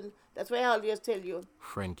 You have to. That's why I always tell you.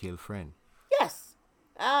 Friend kill friend. Yes,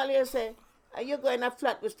 I always say, you go in a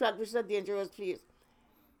flat, which is a dangerous place,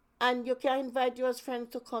 and you can invite your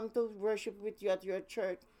friends to come to worship with you at your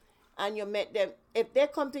church, and you met them. If they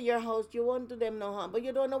come to your house, you won't do them no harm, but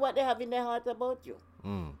you don't know what they have in their heart about you.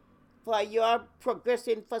 For you're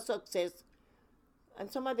progressing for success. And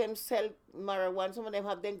some of them sell marijuana. Some of them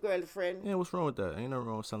have their girlfriend. Yeah, what's wrong with that? Ain't nothing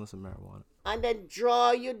wrong with selling some marijuana. And then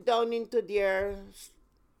draw you down into their.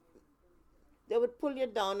 They would pull you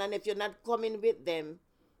down, and if you're not coming with them,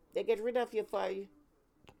 they get rid of you for you.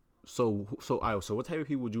 So what type of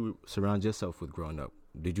people would you surround yourself with growing up?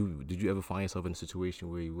 Did you ever find yourself in a situation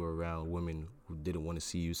where you were around women who didn't want to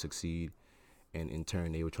see you succeed, and in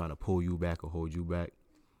turn they were trying to pull you back or hold you back?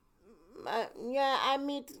 Yeah, I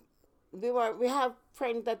meet. We have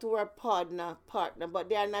friends that were partner, but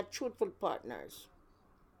they are not truthful partners.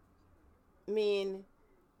 I mean,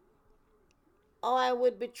 I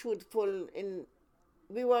would be truthful in.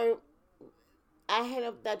 Ahead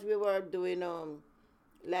of that we were doing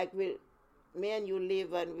like me and you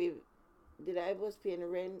live, and I was paying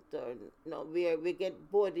rent or no, we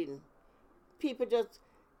get boarding. People just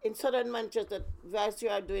in southern Manchester, whilst you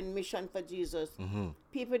are doing mission for Jesus,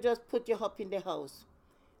 people just put you up in the house.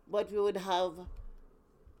 But we would have,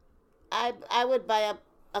 I would buy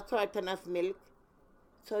a carton of milk,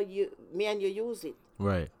 so me and you use it.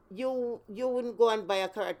 Right. You wouldn't go and buy a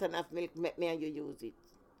carton of milk, me and you use it.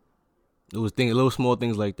 It was little small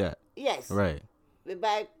things like that. Yes. Right. We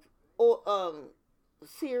buy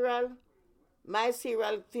cereal. My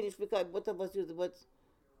cereal finished because both of us use it, but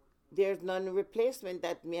there's none replacement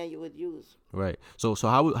that me and you would use. Right. So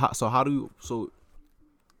how do you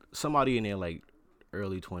somebody in their like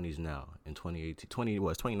early 20s now in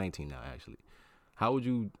 2019 now actually, how would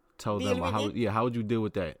you tell them how would you deal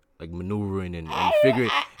with that, like maneuvering and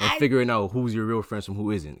figuring out who's your real friends from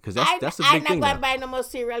who isn't, because that's a big thing. I'm not gonna buy no more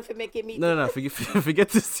cereal for making me forget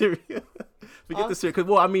the cereal. Forget the cereal, because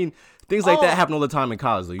well I mean things like that happen all the time in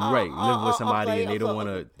college though. You're right, you live with somebody and they don't want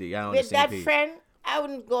to they on with the same that page. Friend, I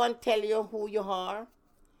wouldn't go and tell you who you are.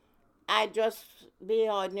 I just be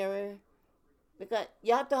ordinary. Because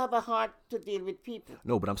you have to have a heart to deal with people.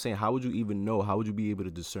 No, but I'm saying, how would you even know? How would you be able to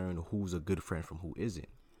discern who's a good friend from who isn't?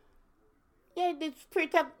 Yeah, the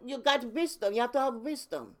spirit of, you got wisdom. You have to have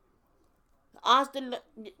wisdom.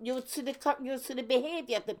 You see the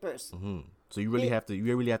behavior of the person. Mm-hmm. So you really have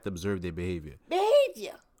to observe their behavior.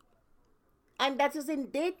 Behavior, and that is in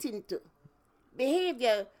dating too.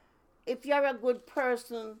 Behavior. If you're a good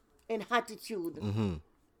person in attitude,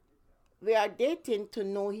 we are dating to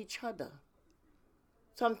know each other.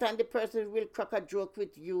 Sometimes the person will crack a joke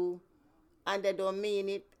with you and they don't mean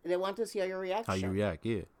it. They want to see your reaction. How you react,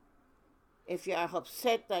 yeah. If you are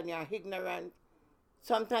upset and you are ignorant,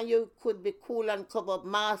 sometimes you could be cool and cover up,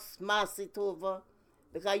 mask it over.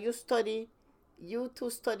 Because you too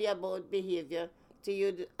study about behavior. So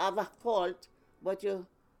you have a fault, but you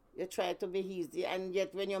try to be easy. And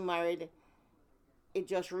yet when you're married, it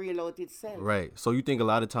just reel out itself. Right. So you think a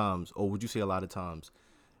lot of times, or would you say a lot of times,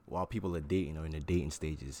 while people are dating or in the dating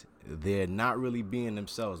stages, they're not really being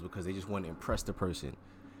themselves because they just want to impress the person.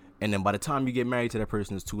 And then by the time you get married to that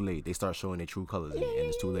person, it's too late. They start showing their true colors, and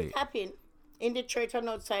it's too late. It happens in the church and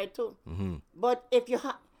outside too. Mm-hmm. But if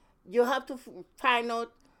you have to find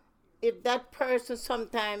out if that person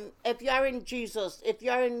sometime, if you are in Jesus, if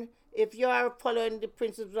you are following the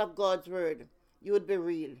principles of God's word, you would be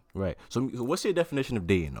real. Right. So what's your definition of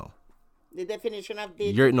dating, though? The definition of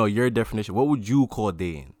dating. Your definition. What would you call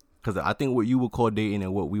dating? Because I think what you would call dating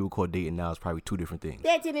and what we would call dating now is probably two different things.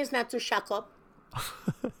 Dating is not to shack up.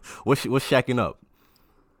 What's shacking up?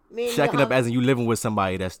 Shacking up as in you living with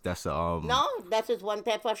somebody that's No, that is one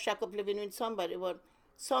type of shack up, living with somebody. But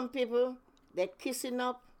some people, they're kissing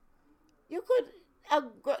up. You could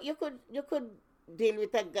deal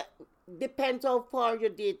with a guy. Depends how far your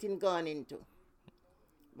dating gone into.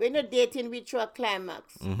 When you're dating with your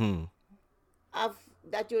climax of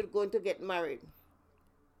that you're going to get married,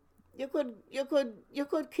 you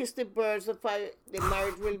could kiss the birds if the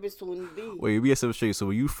marriage will be soon be. Wait, we get some straight. So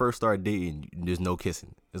when you first start dating, there's no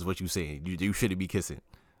kissing. Is what you saying? You shouldn't be kissing.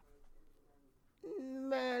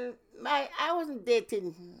 Well, I wasn't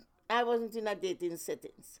dating. I wasn't in a dating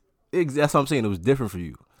settings. That's what I'm saying. It was different for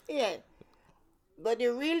you. Yeah, but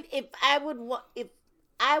if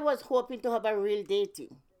I was hoping to have a real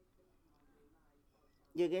dating.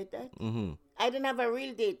 You get that? Mm-hmm. I didn't have a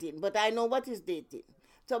real dating, but I know what is dating.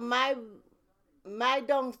 So my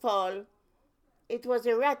downfall, it was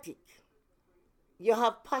erratic. You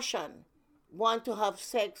have passion, want to have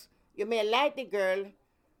sex. You may like the girl,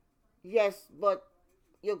 yes, but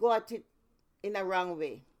you go at it in a wrong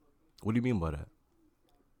way. What do you mean by that?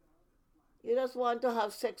 You just want to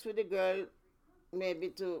have sex with the girl, maybe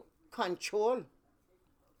to control.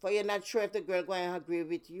 For you're not sure if the girl going to agree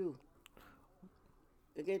with you.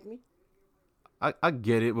 You get me? I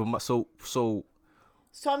get it, but so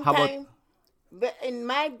sometimes, but in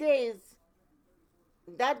my days,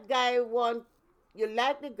 that guy you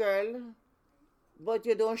like the girl, but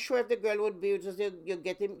you don't sure if the girl would be, just you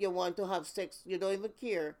get him, you want to have sex, you don't even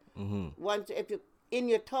care. Mm-hmm. If you in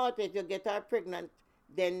your thought, if you get her pregnant,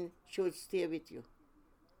 then she would stay with you.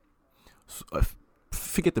 So,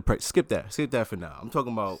 forget skip that for now. I'm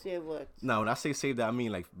talking about. Say what? No, when I say save that, I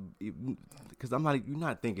mean like, because you're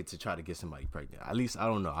not thinking to try to get somebody pregnant. At least I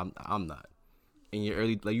don't know. I'm not. In your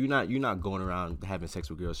early, like you're not going around having sex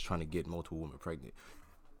with girls trying to get multiple women pregnant.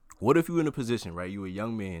 What if you're in a position, right? You're a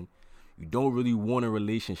young man. You don't really want a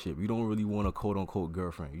relationship. You don't really want a quote unquote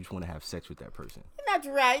girlfriend. You just want to have sex with that person. That's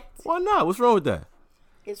right. Why not? What's wrong with that?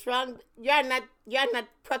 It's wrong. You're not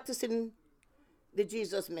practicing the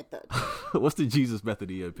Jesus method. What's the Jesus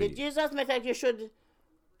method in your opinion? The Jesus method, you should,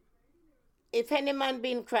 if any man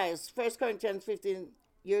be in Christ, 1 Corinthians 15,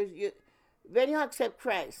 when you accept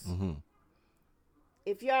Christ,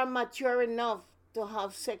 if you are mature enough to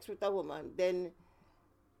have sex with a woman, then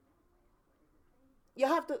you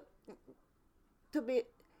have to be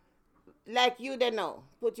like you then now,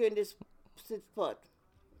 put you in this spot.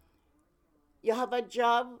 You have a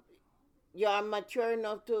job, you are mature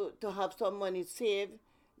enough to have some money saved,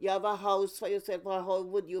 you have a house for yourself, or how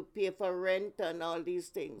would you pay for rent and all these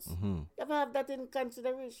things. You have to have that in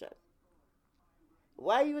consideration.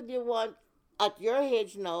 Why would you want, at your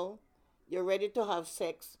age now, you're ready to have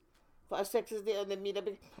sex, for sex is the only media.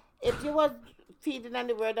 If you was feeding on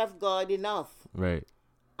the word of God enough, right,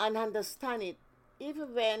 and understand it,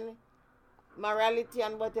 even when morality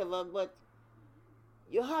and whatever, but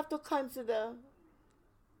you have to consider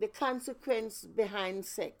the consequence behind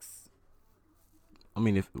sex. I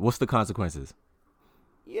mean, what's the consequences?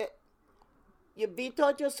 You beat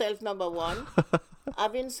out yourself, number one.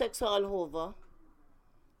 Having sex all over.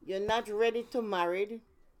 You're not ready to marry.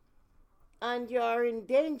 And you're in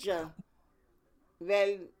danger.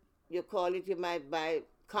 Well, you call it, you might buy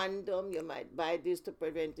condom, you might buy this to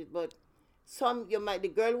prevent it, but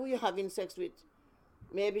the girl who you're having sex with,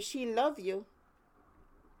 maybe she love you.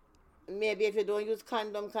 Maybe if you don't use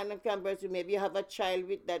condom can birth you, maybe you have a child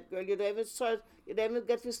with that girl. You don't even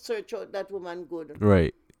get to search out that woman good.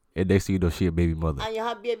 Right. And next thing you know, she a baby mother. And you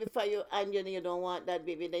have baby for you, and you don't want that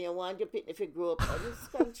baby. Then you want your pit if you grow up. And it's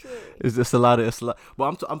contrary. It's just a lot.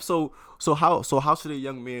 But so how should a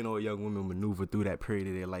young man or a young woman maneuver through that period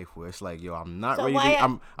of their life where it's like, yo, I'm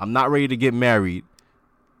not ready to get married,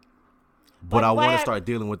 but I want to start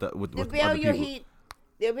dealing with other people. The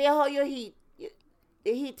way how you heat,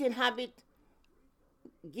 the heating habit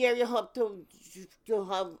gear you up to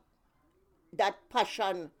have that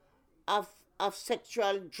passion of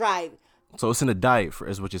sexual drive. So it's in the diet,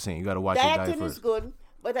 is what you're saying. You got to watch your diet Dieting first. is good,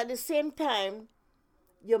 but at the same time,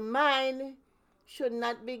 your mind should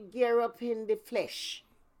not be geared up in the flesh.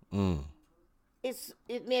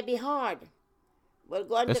 It may be hard, but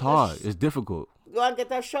go and It's get hard. It's difficult. go and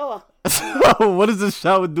get a shower. What is the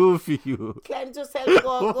shower doing for you? Cleanse yourself.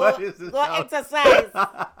 Go exercise,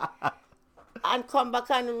 and come back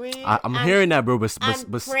and read. I'm hearing that, bro. But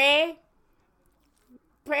pray.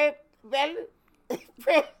 Well,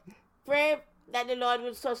 pray that the Lord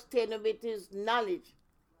will sustain you with His knowledge.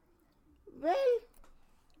 Well,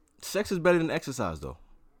 sex is better than exercise, though.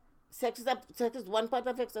 Sex is one part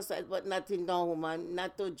of exercise, but not in a woman,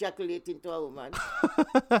 not to ejaculate into a woman.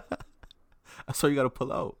 That's why you gotta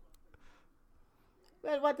pull out.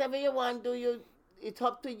 Well, whatever you want to do, it's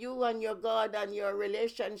up to you and your God and your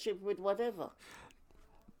relationship with whatever.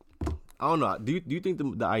 I don't know. Do you think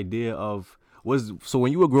the idea of so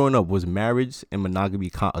when you were growing up, was marriage and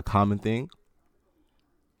monogamy a common thing?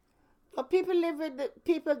 But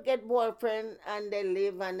people get boyfriend and they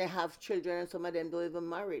live and they have children, and some of them don't even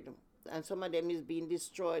marry them. And some of them is being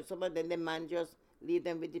destroyed. Some of them, the man just leave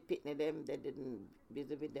them with the pitney, them, they didn't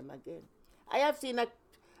visit with them again. I have seen a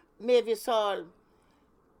Mavis Hall.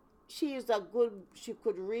 She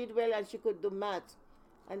could read well and she could do math.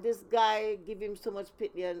 And this guy give him so much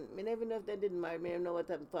pity, and I never know if they didn't marry me. I don't know what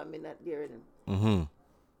happened for me not hearing him. Mm-hmm.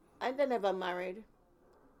 And they never married.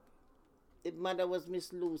 The mother was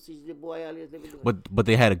Miss Lucy. The boy always lived with. But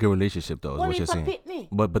they had a good relationship, though. Is Well, what you're it's a saying. pitney.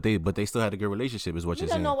 But they still had a good relationship, is what you're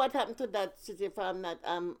saying. I don't know what happened to that city. If I'm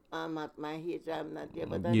at my age, I'm not there.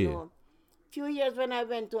 But I Yeah. know. Few years when I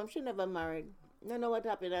went to him, she never married. I don't know what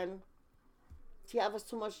happened, and she have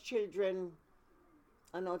so much children,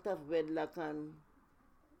 and out of wedlock, and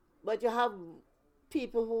but you have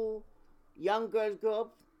people who young girls grow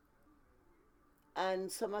up,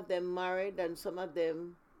 and some of them married, and some of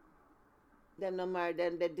them they're not married,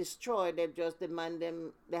 and they destroy. They just demand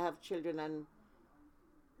them. They have children, and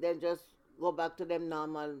they just go back to them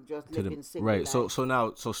normal, just living single right.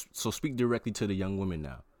 life. So speak directly to the young women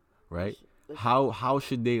now, right? How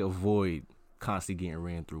should they avoid constantly getting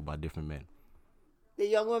ran through by different men? The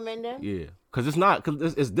young women then? Yeah, because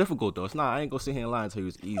it's difficult though. It's not. I ain't gonna sit here and lie and tell you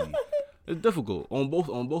it's easy. It's difficult on both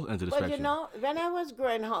ends of the But spectrum. you know, when I was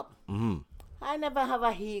growing up, I never have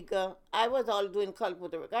a higger. I was all doing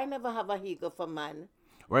culprit work. I never have a higger for man.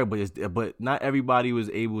 Right, but not everybody was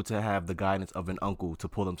able to have the guidance of an uncle to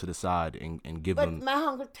pull them to the side and give them. But my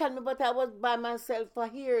uncle tell me, but I was by myself for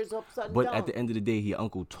years, ups and But downs. at the end of the day, your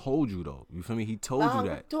uncle told you though. You feel me? He told My you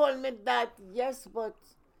uncle that. told me that, yes, but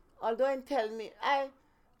although he tell me, I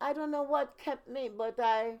don't know what kept me, but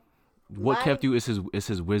What kept you is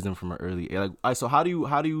his wisdom from an early age. Like, so how do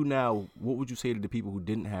you now? What would you say to the people who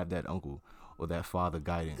didn't have that uncle or that father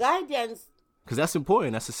guidance? Guidance. Because that's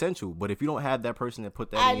important. That's essential. But if you don't have that person that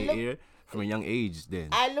put that in your ear from a young age, then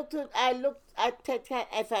I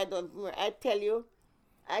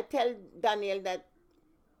tell Daniel that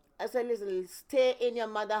I said, listen, stay in your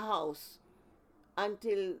mother's house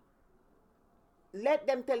until let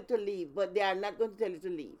them tell you to leave, but they are not going to tell you to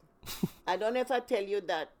leave. I don't know if I tell you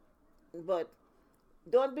that, but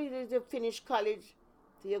don't be ready to finish college.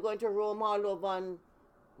 So you're going to roam all over and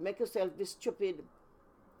make yourself be stupid,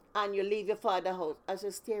 and you leave your father's house. I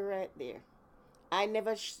said, stay right there. I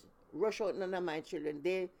never rush out none of my children.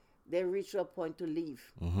 They reach a point to leave.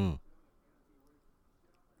 Mm-hmm.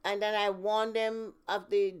 And then I warn them of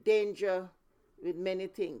the danger with many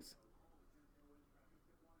things.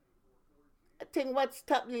 I think what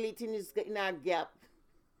stopped Lilith is in our gap.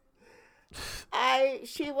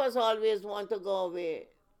 She was always want to go away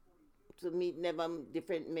to meet never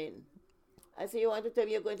different men. I say, you want to tell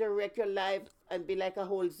me you're going to wreck your life and be like a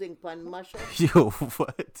whole zinc pan masher? Yo,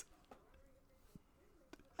 what?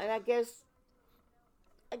 And I guess,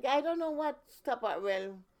 I don't know what stopped her.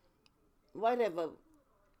 Well, whatever.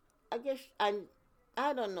 I guess, and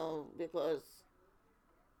I don't know, because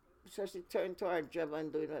so she turned to her job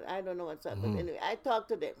and doing it. I don't know what's happened. Anyway, I talk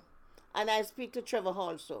to them. And I speak to Trevor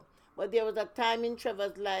also. But there was a time in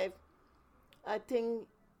Trevor's life, I think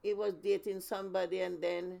he was dating somebody, and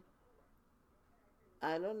then,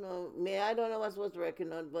 I don't know what was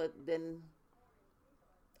working on, but then,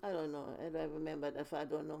 I don't know. I don't remember if I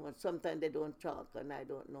don't know what. Sometimes they don't talk, and I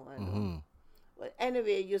don't know. I don't know. But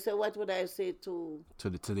anyway, you say, what would I say to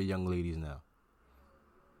the young ladies now?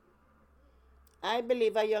 I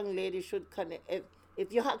believe a young lady should connect.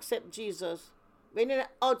 If you accept Jesus, when you're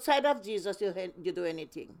outside of Jesus, you do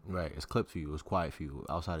anything. Right. It's clipped for you. It's quiet for you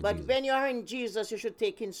outside of but Jesus. But when you are in Jesus, you should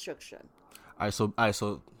take instruction. All right.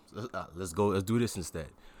 So let's go. Let's do this instead.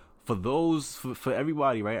 For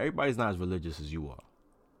everybody, right? Everybody's not as religious as you are,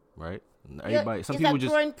 right? Everybody. Some people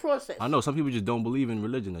just. Growing process. I know some people just don't believe in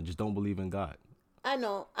religion or just don't believe in God. I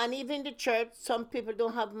know. And even the church, some people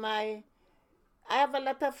don't have my. I have a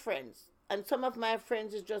lot of friends, and some of my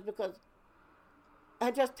friends is just because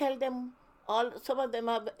I just tell them all. Some of them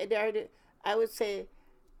have. They are. I would say,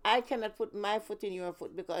 I cannot put my foot in your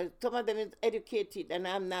foot because some of them is educated and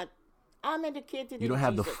I'm not. I'm educated You in don't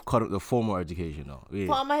have Jesus. the formal education though. Yeah.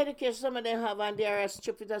 Formal education, some of them have, and they are as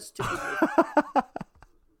stupid as stupid.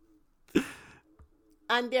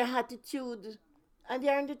 And their attitude, and they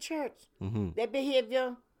are in the church. Their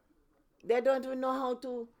behavior, they don't even know how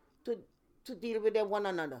to, to deal with one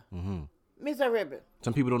another. Miserable.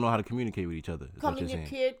 Some people don't know how to communicate with each other. Is what you're saying.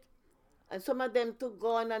 Communicate, and some of them to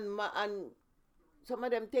go on and some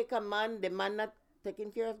of them take a man, the man not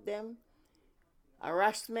taking care of them,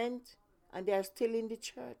 harassment, and they are still in the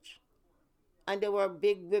church. And they were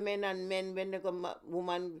big women and men when they come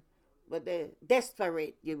woman, but they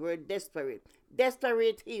desperate. You were desperate.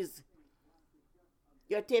 Desperate is.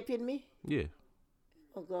 You're taping me? Yeah.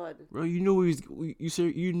 Oh God. Bro, you knew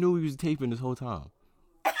you knew he was taping this whole time.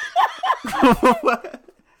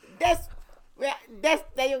 That's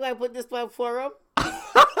that you're gonna put this on forum?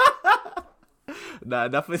 Nah,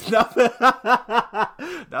 not for the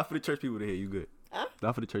church people to hear. You good? Huh?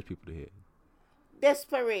 Not for the church people to hear.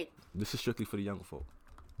 Desperate. This is strictly for the young folk.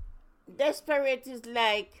 Desperate is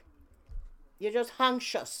like you're just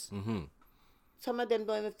anxious. Some of them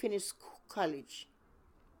don't even finish college.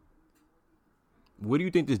 Where do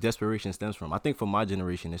you think this desperation stems from? I think for my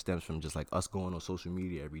generation, it stems from just like us going on social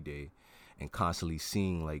media every day and constantly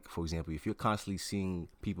seeing, like, for example, if you're constantly seeing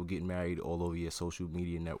people getting married all over your social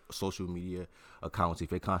media accounts,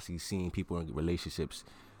 if you're constantly seeing people in relationships,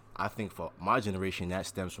 I think for my generation, that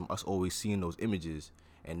stems from us always seeing those images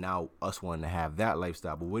and now us wanting to have that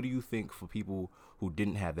lifestyle. But what do you think for people who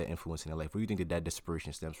didn't have that influence in their life? Where do you think that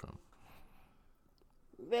desperation stems from?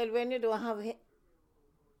 Well, when you don't have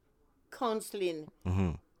counseling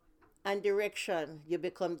and direction, you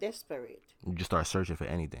become desperate. You just start searching for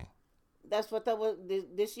anything. That's what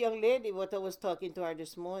this young lady, what I was talking to her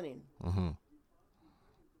this morning.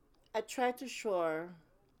 I try to show her,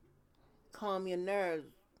 calm your nerves.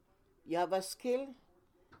 You have a skill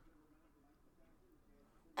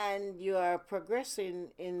and you are progressing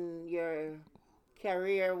in your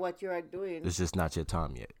career, what you are doing. It's just not your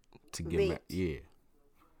time yet to get married. Yeah.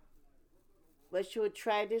 But she would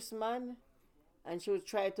try this man, and she would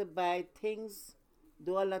try to buy things,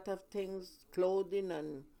 do a lot of things, clothing,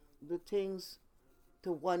 and do things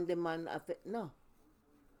to want the man of it. No,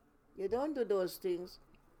 you don't do those things.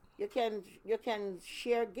 You can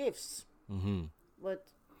share gifts, but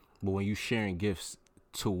when you sharing gifts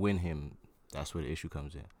to win him, that's where the issue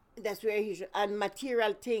comes in. That's where he should, and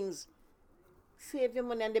material things. Save your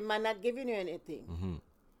money, and the man not giving you anything.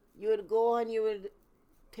 You would go and you would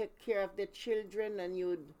take care of the children, and you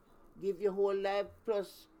would give your whole life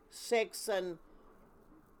plus sex, and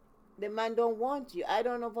the man don't want you. I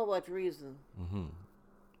don't know for what reason.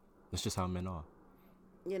 That's just how men are.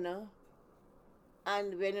 You know?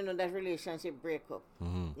 And when that relationship break up,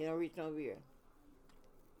 reach nowhere.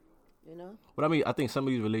 You know? But I mean, I think some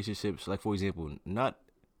of these relationships, like for example,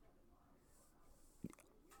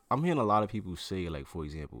 I'm hearing a lot of people say, like, for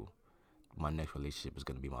example, my next relationship is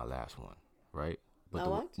going to be my last one, right?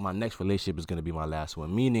 But my next relationship is going to be my last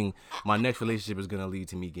one, meaning my next relationship is going to lead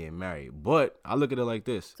to me getting married. But I look at it like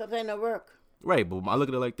this. Something to work. Right, but I look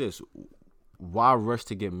at it like this. Why rush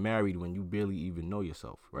to get married when you barely even know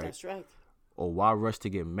yourself, right? That's right. Or why rush to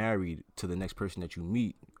get married to the next person that you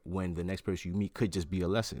meet when the next person you meet could just be a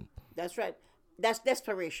lesson? That's right. That's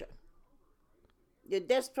desperation. You're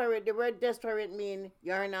desperate. The word desperate means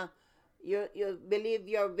you believe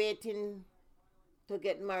you're waiting to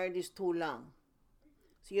get married is too long.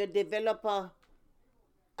 So you develop a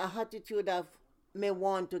attitude of may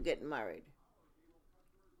want to get married.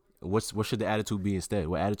 What should the attitude be instead?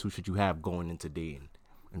 What attitude should you have going into dating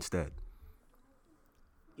instead?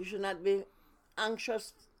 You should not be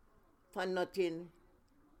anxious for nothing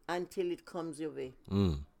until it comes your way.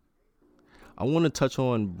 I want to touch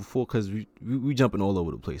on before, because we jumping all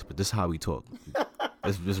over the place, but this is how we talk.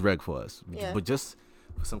 It's just reg for us. Yeah. But just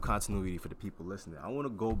for some continuity for the people listening, I want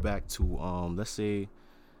to go back to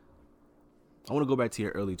I want to go back to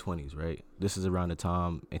your early 20s, right? This is around the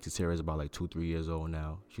time Auntie Sarah is about like 2-3 years old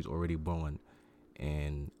now. She's already born,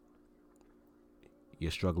 and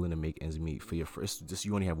you're struggling to make ends meet for your first.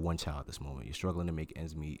 You only have one child at this moment. You're struggling to make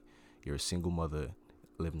ends meet. You're a single mother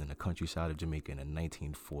living in the countryside of Jamaica in the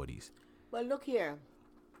 1940s. Well, look here.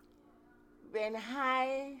 When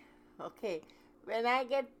I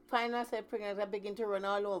get financially pregnant, I begin to run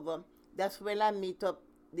all over. That's when I meet up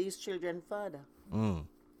these children's father.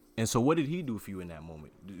 In And so, what did he do for you in that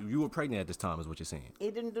moment? You were pregnant at this time, is what you're saying.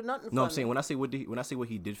 He didn't do nothing. No, for I'm saying me. when I say what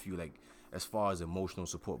he did for you, like as far as emotional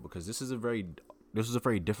support, because this was a very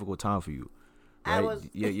difficult time for you, right?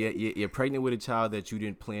 You're pregnant with a child that you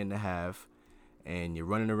didn't plan to have, and you're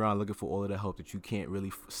running around looking for all of the help that you can't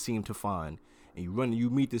really seem to find, and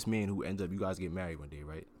you meet this man who ends up, you guys get married one day,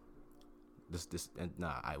 right?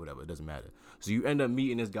 Whatever, it doesn't matter. So you end up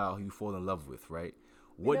meeting this guy who you fall in love with, right?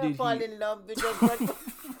 What did fall in love? You just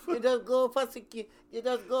go for You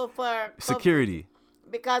just go for security.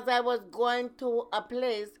 Because I was going to a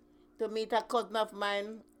place to meet a cousin of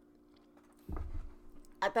mine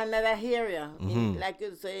at another area, like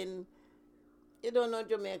you say, you don't know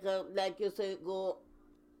Jamaica, like you say, go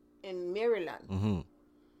in Maryland.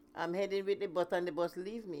 I'm heading with the bus and the bus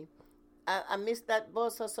leave me. I missed that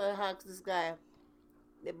bus, so I asked this guy,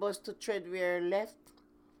 the bus to Treadwear left.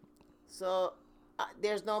 So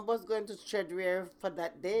there's no bus going to Treadwear for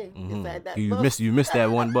that day. Beside that bus. You missed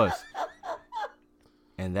that one bus.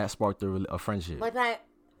 And that sparked a friendship. But I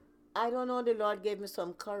don't know, the Lord gave me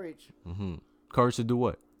some courage. Courage to do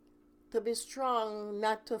what? To be strong,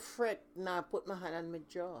 not to fret, not put my hand on my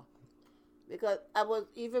jaw. Because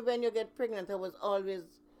even when you get pregnant, I was always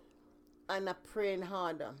on a praying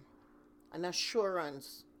harder, an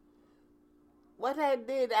assurance. What I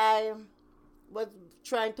did, I was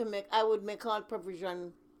trying to I would make all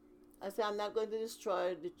provision. I said, I'm not going to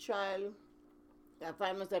destroy the child. I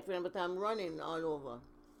find myself pregnant, but I'm running all over.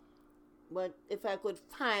 But if I could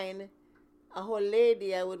find a whole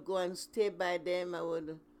lady, I would go and stay by them. I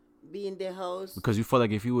would be in the house. Because you felt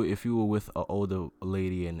like if you were with an older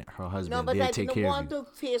lady and her husband, they'd take care of you. No, but I didn't want to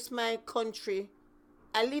face my country.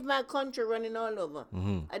 I leave my country running all over.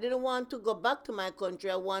 I didn't want to go back to my country.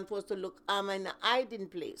 I was to look, I'm in a hiding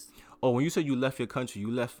place. Oh, when you said you left your country,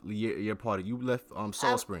 you left your party. You left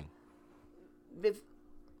Salt Spring.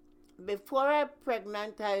 Before I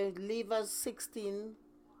pregnant, I leave at 16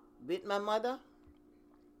 with my mother.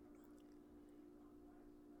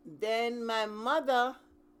 Then my mother,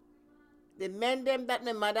 the men them that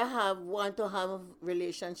my mother want to have a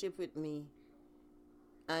relationship with me.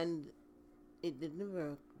 And it didn't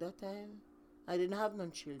work that time. I didn't have no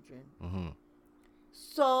children.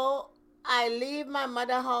 So I leave my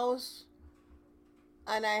mother's house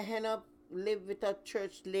and I end up live with a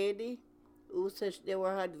church lady who said they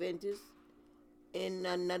were Adventists in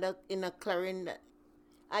a clearing.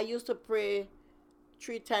 I used to pray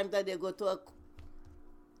 3 times that they go to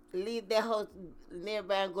leave their house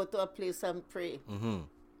nearby and go to a place and pray.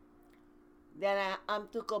 Then I'm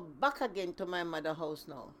to go back again to my mother's house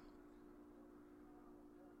now.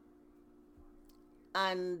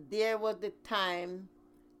 And there was the time,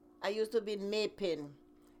 I used to be in Maypen.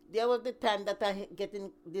 There was the time that I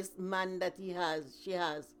getting this man that she has.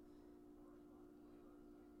 Yes,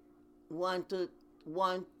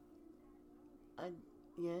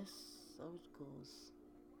 how it goes.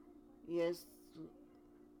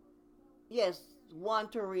 Yes,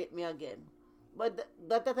 want to rape me again. But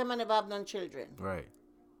that time I never have none children. Right.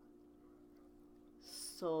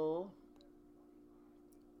 So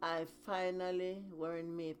I finally were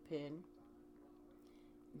in Maypen.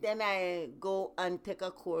 Then I go and take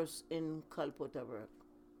a course in Calcutta work.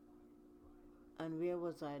 And where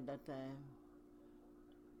was I that time?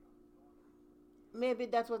 Maybe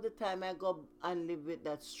that was the time I go and live with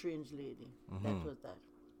that strange lady. That was that.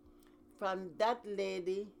 From that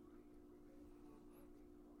lady,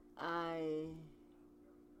 I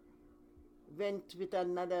went with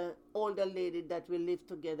another older lady that we lived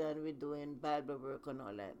together and we're doing Bible work and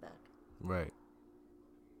all like that. Right.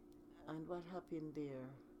 And what happened there?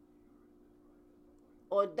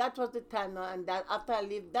 Oh, that was the time now, and that after I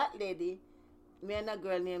left that lady, me and a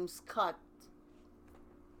girl named Scott,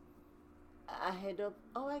 I head up,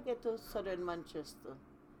 I get to southern Manchester.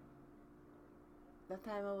 That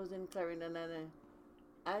time I was in Clarendon and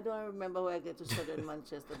I don't remember how I get to southern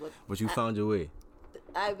Manchester, but you found your way.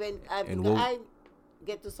 I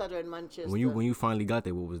get to southern Manchester. When you finally got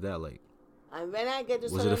there, what was that like? And when I get to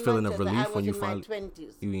was southern it a feeling Manchester, of relief I was when you in finally? My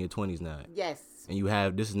 20s. You in your 20s now. Yes. And you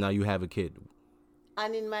have a kid.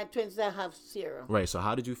 And in my 20s I have Sarah. Right. So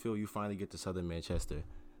how did you feel you finally get to southern Manchester,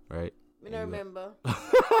 right? I don't remember.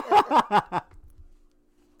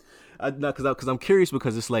 Because I'm curious,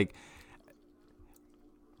 because it's like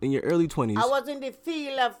in your early 20s. I was in the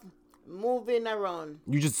field of moving around.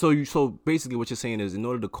 So basically what you're saying is, in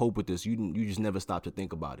order to cope with this, you just never stopped to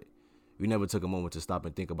think about it. You never took a moment to stop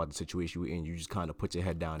and think about the situation you were in. You just kind of put your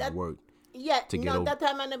head down and worked. Yeah, that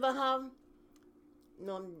time I never have.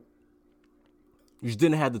 No. You just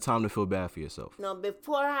didn't have the time to feel bad for yourself. No,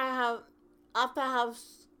 after I have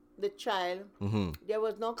the child, there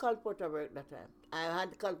was no colporteur work that time. I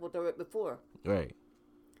had colporteur work before. Right.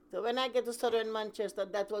 So when I get to southern Manchester,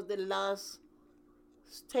 that was the last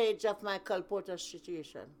stage of my colporteur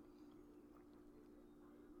situation.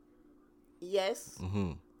 Yes.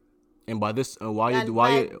 And by this,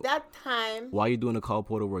 That time, while you doing the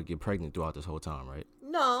colporteur work, you're pregnant throughout this whole time, right?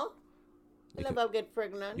 no, I never get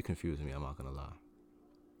pregnant. You confusing me. I'm not gonna lie.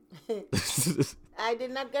 I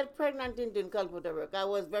did not get pregnant in doing colporteur work. I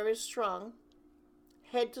was very strong.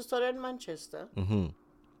 Head to southern Manchester, and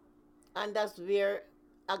that's where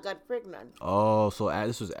I got pregnant. Oh, so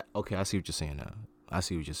this was okay. I see what you're saying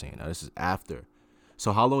now. This is after.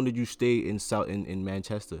 So how long did you stay in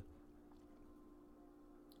Manchester?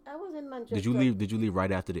 I was in Manchester. Did you leave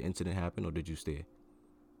right after the incident happened, or did you stay?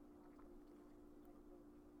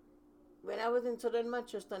 When I was in southern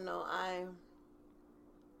Manchester,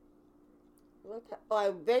 I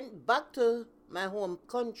went back to my home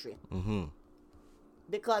country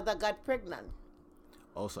because I got pregnant.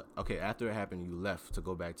 Also, okay, after it happened, you left to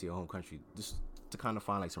go back to your home country, just to kind of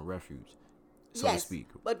find like some refuge, so to speak.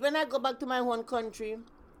 But when I go back to my home country,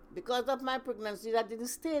 because of my pregnancy, I didn't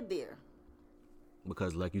stay there.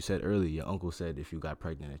 Because, like you said earlier, your uncle said if you got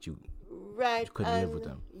pregnant that you couldn't live with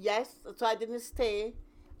them. Yes, so I didn't stay.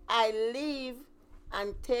 I leave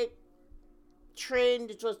and take train.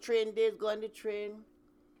 It was train days, go on the train,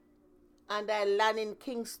 and I land in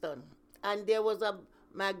Kingston. And there was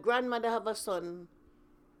my grandmother have a son,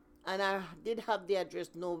 and I did have the address,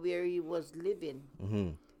 know where he was living.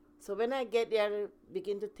 So when I get there, I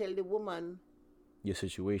begin to tell the woman your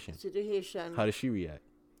situation. How did she react?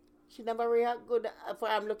 She never react good. For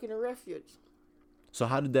I'm looking a refuge. So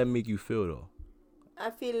how did that make you feel though?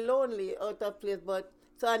 I feel lonely, out of place,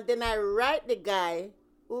 and then I write the guy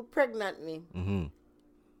who pregnant me.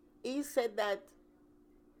 He said that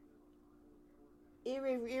he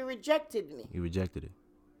rejected me. He rejected it.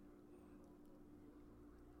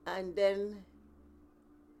 And then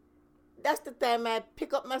that's the time I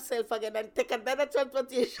pick up myself again and take another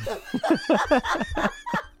transportation.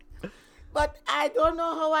 But I don't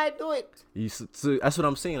know how I do it. So that's what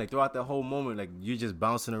I'm saying. Like throughout that whole moment, like you're just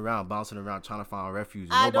bouncing around, trying to find refuge.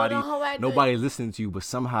 I don't know how I do Nobody listening to you, but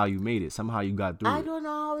somehow you made it. Somehow you got through it. I don't know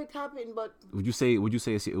how it happened, but would you say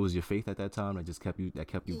it was your faith at that time that just kept you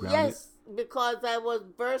grounded? Yes, because I was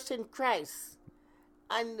versed in Christ,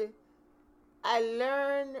 and I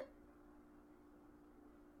learned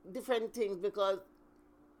different things because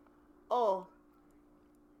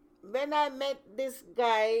when I met this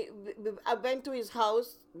guy, I went to his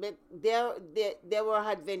house. But they were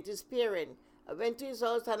Adventist parents. I went to his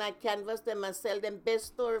house and I canvassed them and sell them best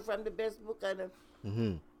story from the best book.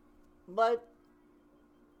 But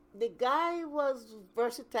the guy was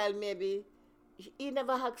versatile. Maybe he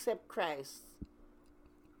never accept Christ.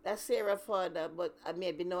 That's Sarah's father, but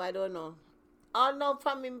maybe no, I don't know. All know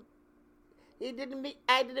from him. I didn't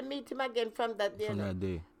meet him again from that day. From that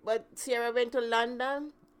day. But Sarah went to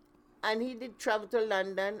London. And he did travel to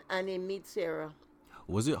London and he meet Sarah.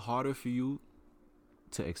 Was it harder for you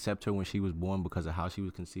to accept her when she was born because of how she was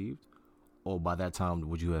conceived? Or by that time,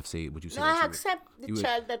 would you say? No, I accept the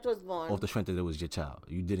child that was born. Off the strength that it was your child.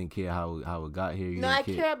 You didn't care how it got here? I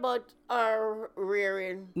care about our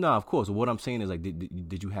rearing. No, of course. What I'm saying is, like,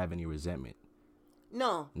 did you have any resentment?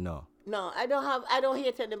 No. No, I don't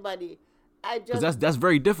hate anybody. Because that's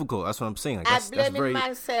very difficult. That's what I'm saying. Like, that's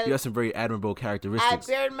myself. You have some very admirable characteristics.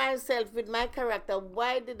 I blame myself with my character.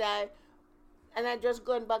 Why did I? And I just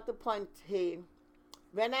going back to point here.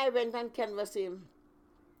 When I went and canvassed him,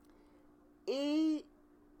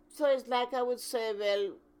 so it's like I would say,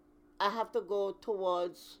 well, I have to go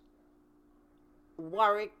towards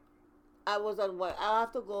Warwick. I was at Warwick. I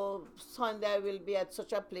have to go Sunday. I will be at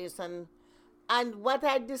such a place, and what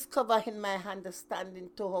I discover in my understanding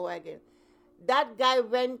to how again. That guy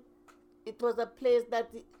went, it was a place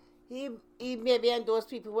that he maybe, and those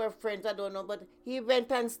people were friends, I don't know, but he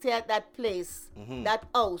went and stayed at that place, that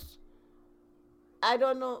house. I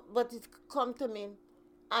don't know, but it come to me.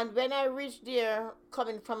 And when I reached there,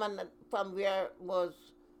 coming from where was,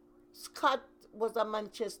 Scott was a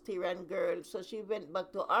Manchesterian girl, so she went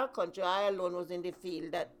back to our country. I alone was in the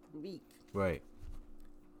field that week. Right.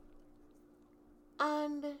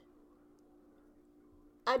 And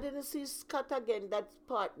I didn't see Scott again, that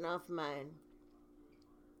partner of mine.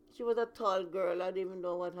 She was a tall girl. I didn't even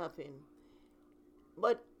know what happened.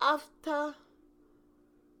 But after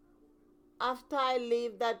I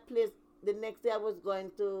leave that place, the next day I was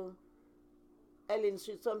going to Ellen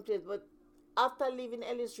Street, someplace. But after leaving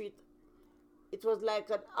Ellen Street, it was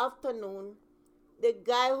like an afternoon. The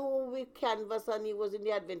guy who we canvassed and he was in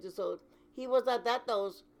the Adventist house, he was at that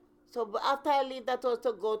house. So but after I leave, that was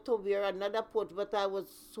to go to where another port, but I was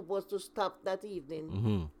supposed to stop that evening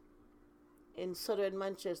Mm-hmm. in southern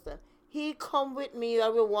Manchester. He come with me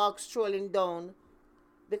and we walk strolling down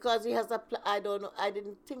because he has a I don't know. I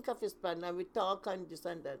didn't think of his plan and we talk and this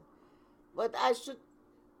and that. But I should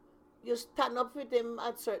you stand up with him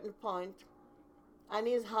at certain point and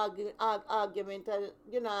his argument, my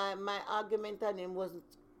argument and him wasn't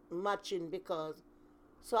matching because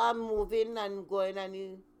so I'm moving and going and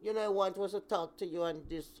he want was to talk to you and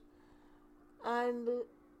this and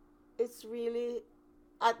it's really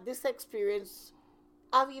at this experience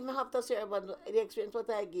I even have to say about the experience what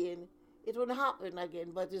I gained it wouldn't happen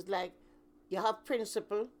again but it's like you have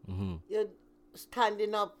principle Mm-hmm. you're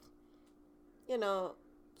standing up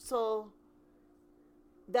so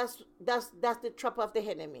that's the trap of the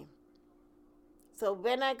enemy. So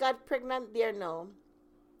when I got pregnant there now,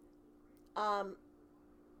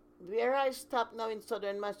 where I stop now in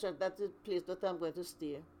southern Massachusetts, that's the place that I'm going to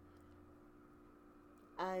stay.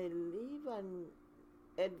 I leave and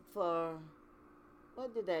head for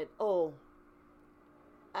what did I? Oh,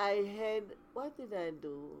 I had what did I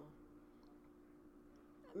do?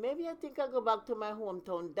 Maybe I think I go back to my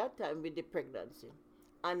hometown that time with the pregnancy,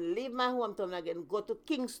 and leave my hometown again. Go to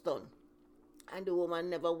Kingston, and the woman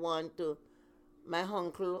never want to. My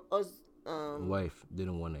uncle was Wife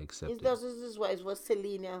didn't want to accept it. his wife was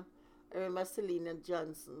Selena. I remember Selena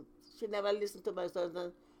Johnson. She never listened to my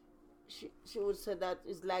son. She would say that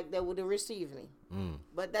it's like they wouldn't receive me. Mm.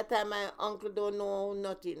 But that time my uncle don't know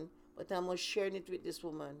nothing. But I was sharing it with this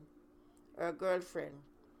woman, her girlfriend.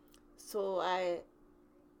 So I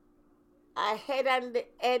head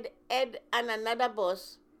and another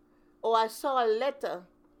bus. Oh, I saw a letter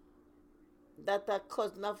that a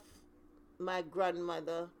cousin of my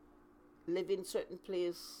grandmother live in certain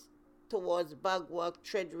place towards Bagwalk,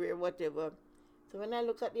 Treadway, whatever. So when I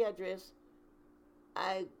look at the address,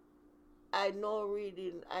 I know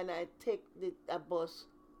reading and I take a bus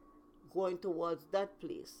going towards that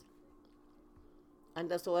place. And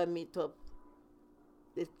that's how I meet up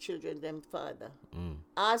the children, them father. Mm.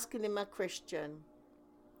 Asking him a question.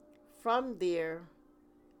 From there,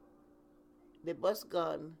 the bus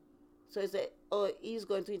gone. So he said, oh, he's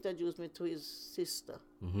going to introduce me to his sister.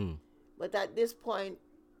 Mm-hmm. But at this point,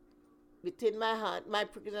 within my heart, my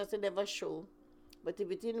pregnancy never show, but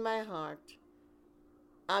within my heart,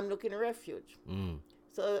 I'm looking a refuge. Mm.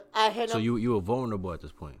 So I had So you were vulnerable at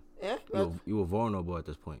this point. Yeah? You were vulnerable at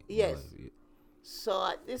this point. Yes. Like, So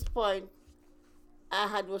at this point, I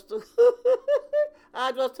had was to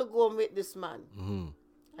go with this man. mm-hmm.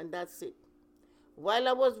 And that's it. While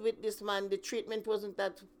I was with this man, the treatment wasn't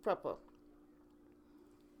that proper.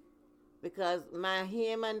 Because my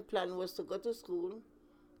aim and plan was to go to school.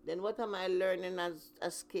 Then what am I learning as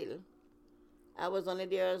a skill? I was only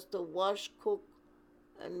there as to wash, cook,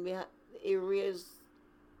 and he was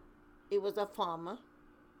a farmer,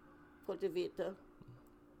 cultivator.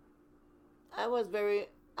 I was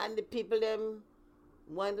and the people them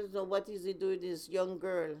wanted to know what is he doing, this young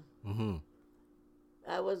girl. Mm-hmm.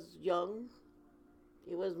 I was young.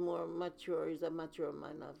 He was more mature. He's a mature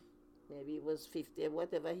man of maybe he was 50,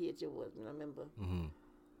 whatever age he was, I remember. Mm-hmm.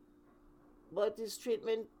 But his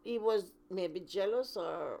treatment, he was maybe jealous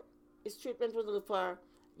or his treatment was for,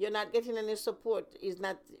 you're not getting any support. He's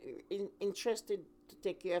not interested to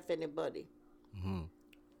take care of anybody. Mm-hmm.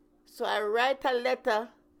 So I write a letter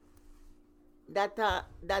that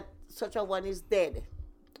such a one is dead.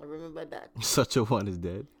 I remember that. Such a one is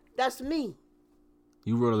dead? That's me.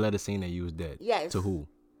 You wrote a letter saying that you was dead? Yes. To who?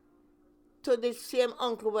 To the same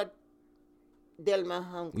uncle what Delma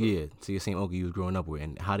uncle. Yeah, to your same uncle you was growing up with.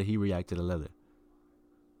 And how did he react to the letter?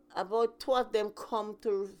 About two of them come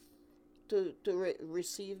to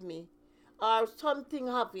receive me. Or something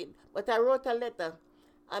happened. But I wrote a letter.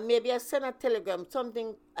 And maybe I sent a telegram.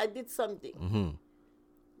 I did something. Mm-hmm.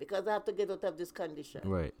 Because I have to get out of this condition.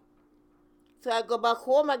 Right. So I go back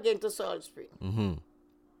home again to Salt Spring. Mm-hmm.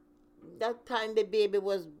 That time the baby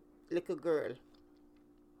was like a girl.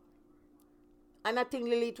 And I think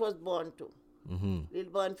Lilith was born too. Mm-hmm.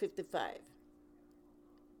 Lilith born 55.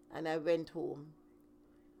 And I went home.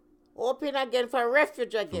 Open again for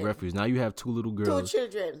refuge again. For refuge. Now you have two little girls. 2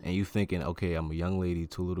 children. And you thinking, okay, I'm a young lady,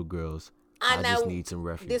 2 little girls. And I just need some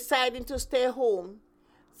refuge. Deciding to stay home.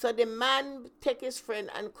 So the man take his friend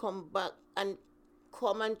and come back and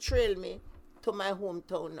come and trail me to my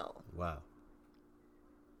hometown now. Wow.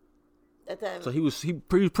 That time. So he was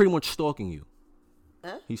pretty much stalking you.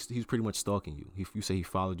 Huh? He's pretty much stalking you. You say he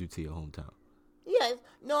followed you to your hometown. Yes.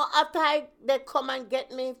 No, after they come and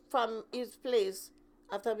get me from his place,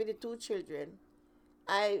 after with the 2 children,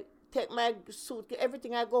 I take my suitcase,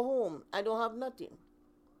 everything. I go home. I don't have nothing.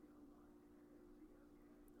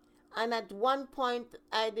 And at one point,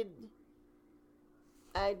 I did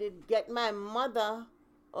get my mother.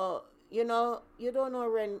 You know, you don't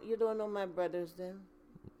know my brothers then.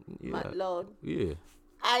 Yeah. Matt Lord. Yeah.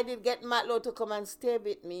 I did get Matt Lord to come and stay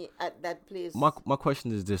with me at that place. My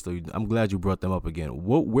question is this though. I'm glad you brought them up again.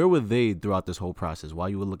 Where were they throughout this whole process? While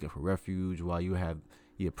you were looking for refuge, while you had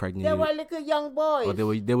pregnant? They were little young boys. Or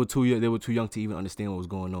they were too young. They were too young to even understand what was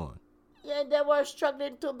going on. Yeah, they were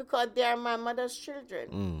struggling too because they are my mother's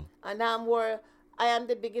children, and I am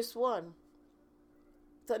the biggest one.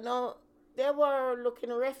 So now they were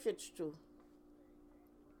looking refuge too.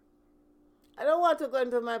 I don't want to go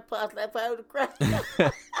into my past life. I would cry. No.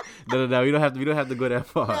 We don't have to go that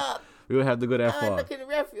far. No, We don't have to go that far. I'm looking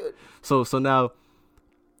refuge. So now,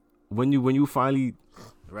 when you finally,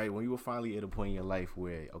 right, when you were finally at a point in your life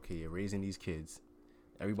where okay, you're raising these kids,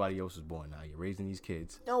 everybody else is born now. You're raising these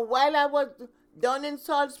kids. Now, while I was down in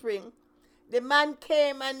Salt Spring, the man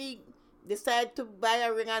came and he decided to buy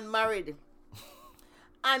a ring and married.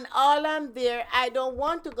 And all I'm there, I don't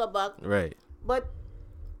want to go back. Right. But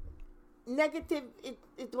negative,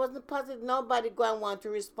 it wasn't positive. Nobody going to want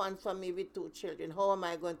to respond for me with 2 children. How am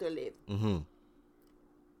I going to live? Mm-hmm.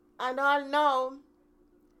 And all now,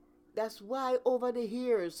 that's why over the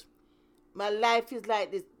years, my life is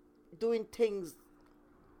like this, doing things.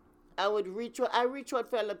 I reach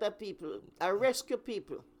out for a lot of people. I rescue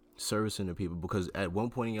people. Servicing the people, because at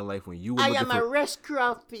one point in your life when you were I am a rescuer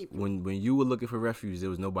of people. When you were looking for refuge, there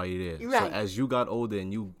was nobody there. Right. So as you got older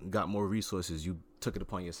and you got more resources, you took it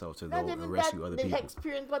upon yourself to go and rescue other people. The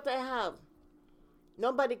experience what I have,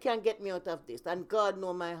 nobody can get me out of this, and God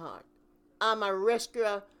know my heart. I'm a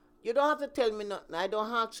rescuer. You don't have to tell me nothing. I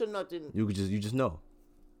don't ask you nothing. You just know.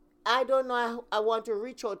 I don't know. I want to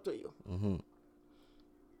reach out to you. Mm-hmm.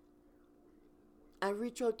 I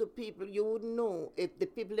reach out to people. You wouldn't know if the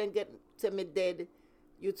people didn't get to me dead.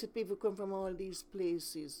 You'd see people come from all these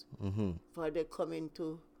places for they coming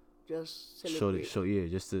to just celebrate. Just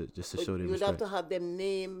to show them You'd respect. have to have them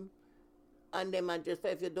name and them address.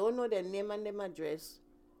 But if you don't know their name and them address,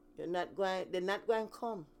 they're not going to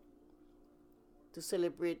come to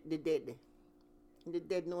celebrate the dead. The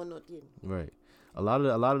dead know nothing. Right. A lot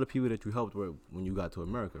of the people that you helped were when you got to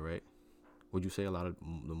America, right? Would you say a lot of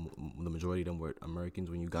the majority of them were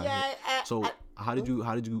Americans when you got here? So how did you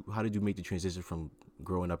make the transition from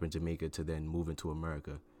growing up in Jamaica to then moving to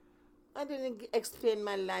America? I didn't explain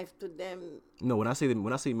my life to them. No, when I say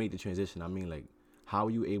make the transition, I mean like how are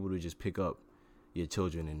you able to just pick up your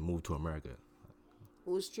children and move to America?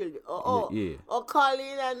 Whose children? Yeah.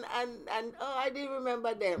 Colleen and I didn't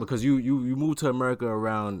remember them. Because you moved to America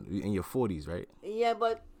around in your 40s, right? Yeah,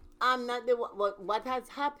 but I'm not the one. But what has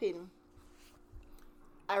happened?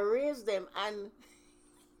 I raised them, and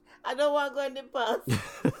I don't want to go in the past.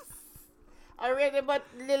 I raised them, but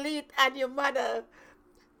Lilith and your mother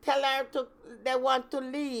tell her they want to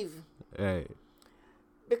leave. Hey.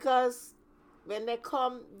 Because when they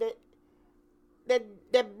come, the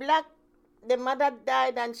mother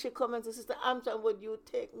died, and she come and said, Sister Armstrong, would you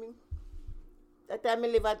take me? That time I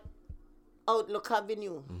live at Outlook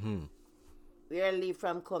Avenue. Mm-hmm. Where I live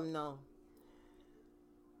from come now.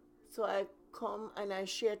 So I come and I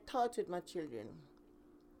share thoughts with my children.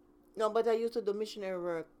 No, but I used to do missionary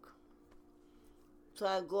work. So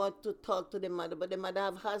I go out to talk to the mother, but the mother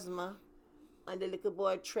have asthma, and the little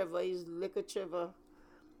boy Trevor is little Trevor.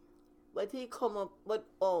 But he come up,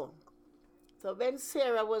 so when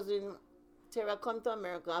Sarah come to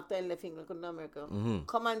America after I left England, come to America,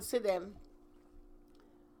 come and see them.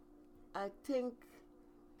 I think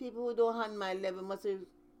people who don't hand my level must say,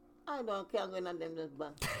 I don't care, I'm going to them just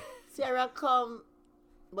back. Sarah come,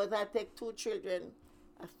 but I take 2 children,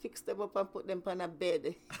 I fix them up and put them on a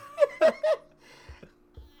bed.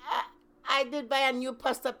 I did buy a new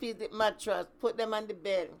pasta piece mattress, put them on the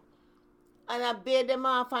bed. And I bathe them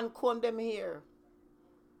off and comb them here.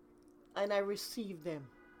 And I received them.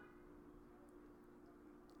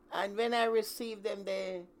 And when I received them,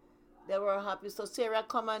 they were happy. So Sarah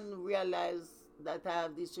come and realize that I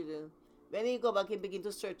have these children. When he go back, he begin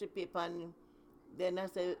to search the paper, and then I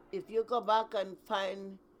said, if you go back and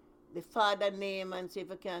find the father name and see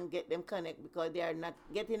if I can get them connect, because they are not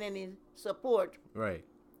getting any support. Right.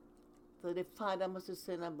 So the father must have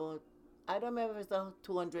sent about, I don't remember if it's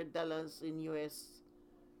 $200 in US.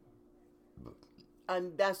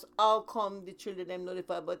 And that's how come the children them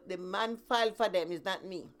notified. But the man filed for them, it's not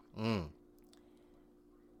me.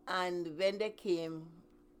 And when they came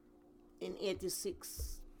in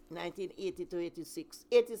 1980 to 86,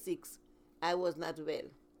 I was not well.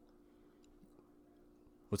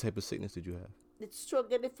 What type of sickness did you have? The stroke,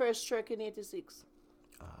 get the first stroke in 86.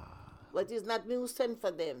 But it's not me who sent for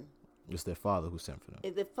them. It's their father who sent for them.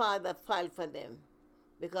 It's the father filed for them.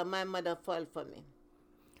 Because my mother filed for me.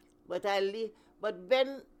 But when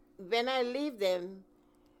I leave them,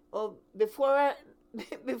 or before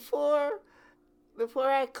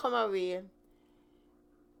I come away,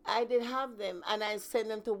 I did have them, and I sent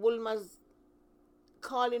them to Woolmer's.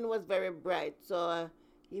 Colin was very bright, so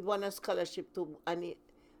he won a scholarship to, and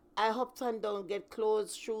I hopped and down, get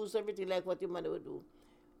clothes, shoes, everything like what your mother would do.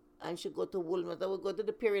 And she go to Woolmer's. I would go to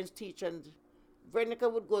the parents' teacher, and Veronica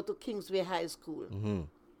would go to Kingsway High School. Mm-hmm.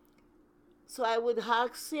 So I would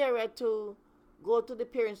ask Sarah to go to the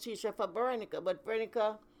parents' teacher for Veronica, but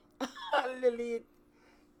Veronica and Lily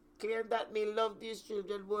claim that me love these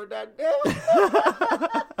children more than them.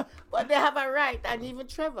 But they have a right, and even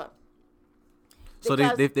Trevor. So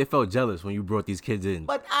they felt jealous when you brought these kids in.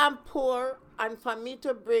 But I'm poor, and for me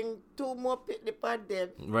to bring 2 more picnic on them.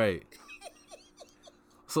 Right.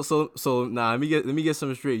 So now let me get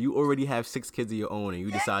something straight. You already have 6 kids of your own, and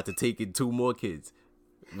you decide to take in 2 more kids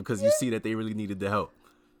because you see that they really needed the help.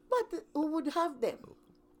 But who would have them?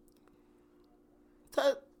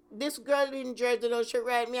 So this girl in Jersey, she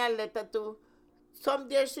write me a letter to.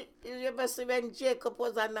 Someday you ever see when Jacob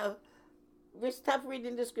was on a. We stopped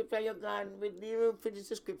reading the scripture, you're gone. We didn't finish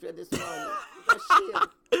the scripture this morning.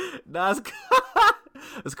 Nah,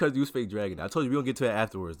 it's because you was fake dragging. I told you we gonna get to that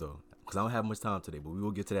afterwards though, because I don't have much time today. But we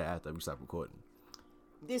will get to that after we stop recording.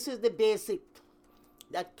 This is the basic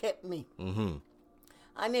that kept me. Mm-hmm.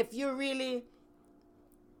 And if you really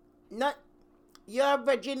not your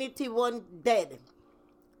virginity won't dead.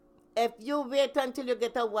 If you wait until you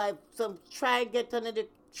get a wife, try get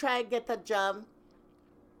a job.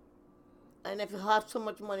 And if you have so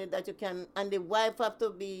much money that you can, and the wife have to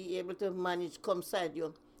be able to manage, come side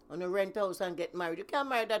you on a rent house and get married. You can't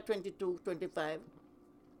marry at 22, 25,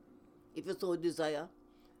 if you so desire.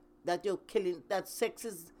 That you're killing, that sex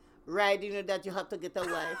is riding you, that you have to get a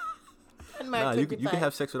wife. Nah, you can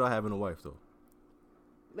have sex without having a wife though.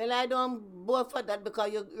 Well, I don't vote for that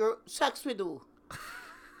because you're sex we do.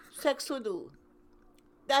 Sex we do.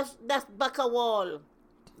 That's back a wall.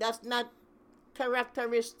 That's not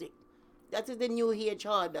characteristic. That is the new age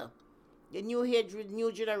order. The new age,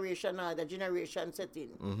 new generation order, generation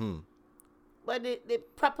setting. Mm-hmm. But the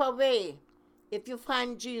proper way, if you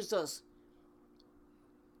find Jesus,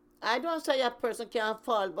 I don't say a person can't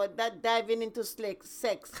fall, but that diving into sex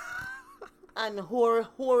and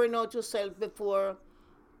whoring out yourself before,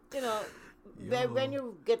 when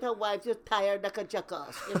you get a wife, you're tired like a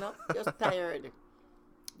jackass, just tired.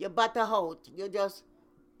 You butter out. You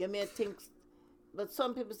may think, but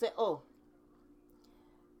some people say, oh,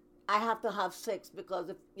 I have to have sex because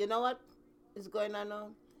if you know what is going on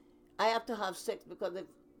now, I have to have sex because if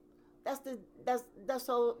that's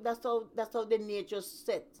how the nature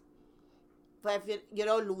set. But if you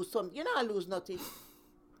don't lose something, you don't lose nothing.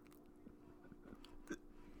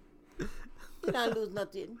 You don't lose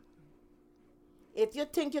nothing. If you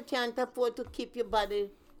think you can't afford to keep your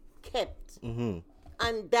body kept and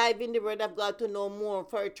dive in the word of God to know more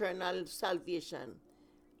for eternal salvation,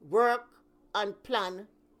 work and plan.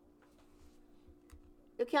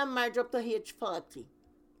 You can marry up to age 40.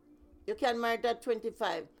 You can marry at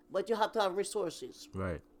 25, but you have to have resources.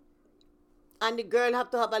 Right. And the girl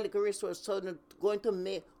have to have a little resource. So when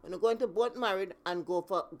you're going to both married and go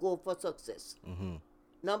for success. Mm-hmm.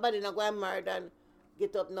 Nobody not going to marry and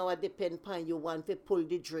get up now and depend upon you want to pull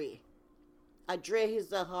the dray. A dray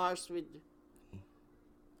is a horse with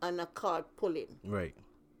and a cart pulling. Right.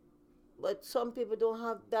 But some people don't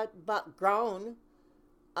have that background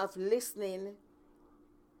of listening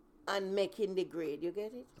and making the grade. You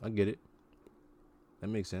get it? I get it. That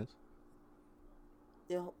makes sense.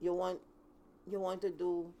 You want to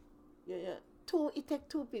do it takes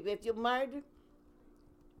 2 people. If you're married,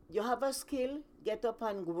 you have a skill, get up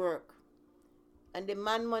and work. And the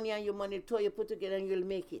man money and your money, 2 you put together and you'll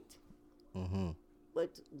make it. Mm-hmm.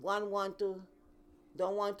 But one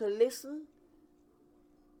don't want to listen,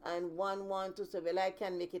 and one want to say, well, I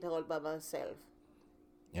can make it all by myself.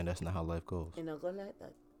 And that's not how life goes. You're not going like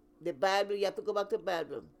that. The Bible, you have to go back to the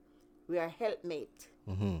Bible. We are helpmate.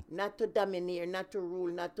 Mm-hmm. Not to domineer, not to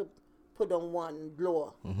rule, not to put on one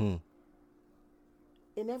blower. Mm-hmm.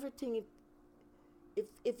 In everything,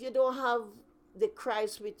 if you don't have the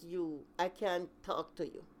Christ with you, I can't talk to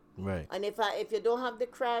you. Right. And if you don't have the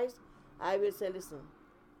Christ, I will say, listen,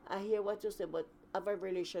 I hear what you say, but have a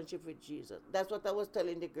relationship with Jesus. That's what I was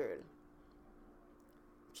telling the girl.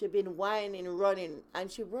 She been whining, running,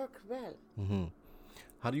 and she worked well. Mm-hmm.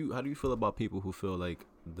 How do you feel about people who feel like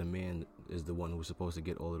the man is the one who's supposed to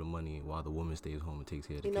get all of the money while the woman stays home and takes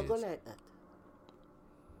care of the You kids? not go like that.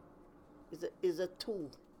 It's a two.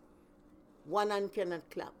 One hand cannot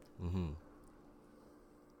clap. Mm-hmm.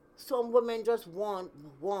 Some women just want,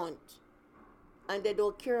 and they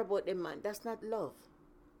don't care about the man. That's not love.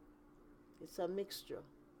 It's a mixture.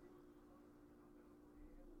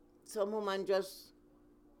 Some women just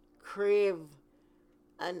crave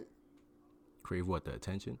and Crave what? The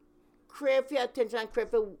attention? crave for attention and crave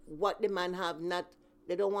for what the man have. Not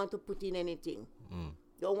they don't want to put in anything.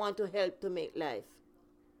 Don't want to help to make life.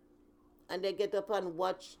 And they get up and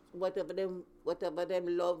watch whatever them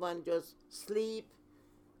love and just sleep.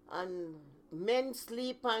 And men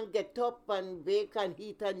sleep and get up and bake and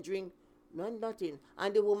eat and drink. Nothing.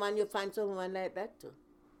 And the woman, you find some woman like that too.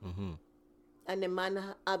 Mm-hmm. And the man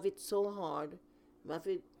have it so hard.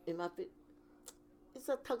 It's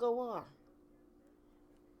a tug of war.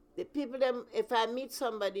 The people, them, if I meet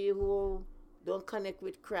somebody who don't connect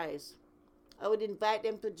with Christ, I would invite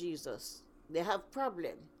them to Jesus. They have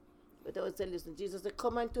problem. But I would say, listen, Jesus said,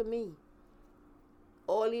 come unto me.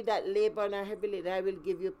 All ye that labor and are heavy laden, I will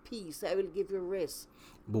give you peace. I will give you rest.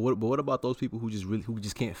 But what about those people who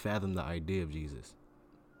just can't fathom the idea of Jesus?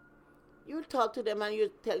 You talk to them and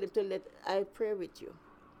you tell them I pray with you.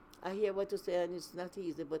 I hear what you say and it's not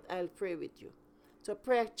easy, but I'll pray with you. So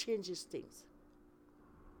prayer changes things.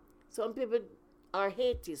 Some people are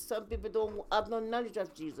atheists. Some people don't have no knowledge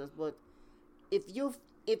of Jesus. But if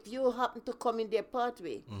you happen to come in their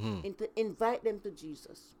pathway and to invite them to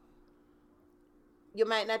Jesus, you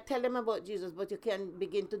might not tell them about Jesus, but you can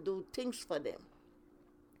begin to do things for them.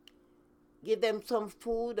 Give them some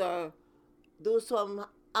food or do some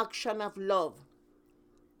action of love.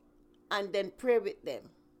 And then pray with them.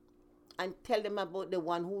 And tell them about the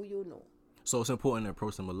one who you know. So it's important to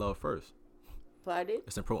approach them with love first. Pardon?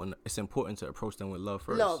 It's important to approach them with love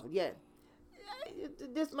first. Love, yeah.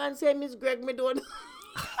 This man say Miss Greg, me don't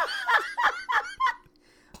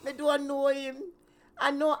me don't know him. I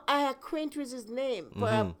know I acquaint with his name.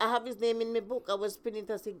 But I have his name in my book. I was spinning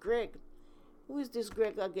to say Greg. Who is this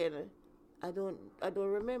Greg again? I don't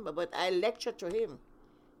remember, but I lecture to him.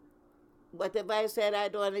 Whatever I said, I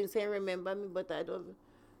didn't say remember me, but I don't.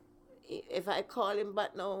 If I call him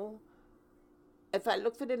back now, if I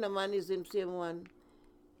look for the man, is the same one.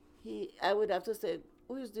 I would have to say,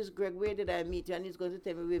 who is this Greg? Where did I meet you? And he's going to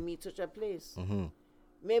tell me we meet such a place. Mm-hmm.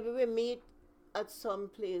 Maybe we meet at some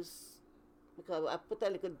place because I put a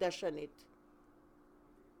little dash on it.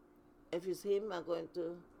 If it's him,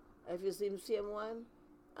 if it's him, same one,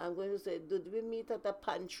 I'm going to say, did we meet at a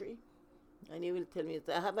pantry? And he will tell me,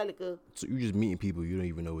 I have a little... So you're just meeting people, you don't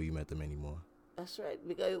even know where you met them anymore. That's right,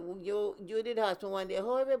 because you did ask me one day,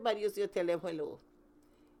 how everybody used to tell them hello?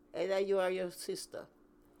 Either you or your sister.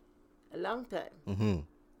 A long time. Mm-hmm.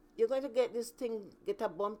 You're going to get this thing, get a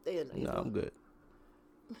bump there. No, I'm good.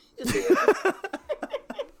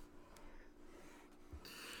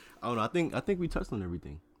 I don't know. I think we touched on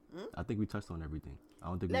everything. I think we touched on everything. I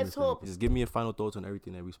don't think Let's we hope. Just give me your final thoughts on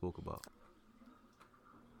everything that we spoke about.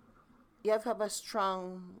 You have to have a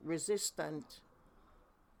strong resistance.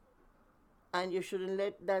 And you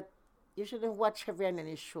shouldn't watch every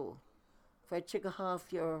any show. If I check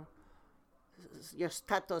half your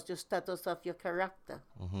status of your character.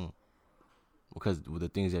 Mm-hmm. Because with the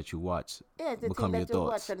things that you watch the become thing your that you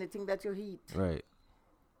thoughts. watch and the thing that you eat. Right.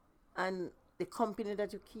 And the company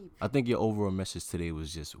that you keep. I think your overall message today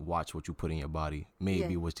was just watch what you put in your body.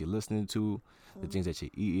 Maybe what you're listening to, the things that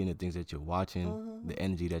you're eating, the things that you're watching, the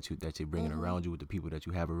energy that you're bringing around you with the people that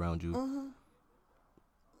you have around you.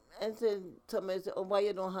 And then somebody say, "Oh, why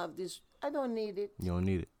you don't have this?" I don't need it. You don't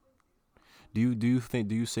need it. Do you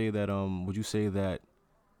say that would you say that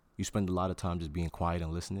you spend a lot of time just being quiet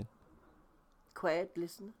and listening? Quiet,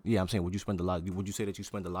 listening. Yeah, I'm saying would you say that you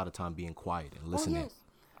spend a lot of time being quiet and listening? Oh, yes.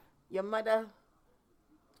 Your mother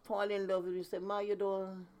fall in love with you, say, "Ma,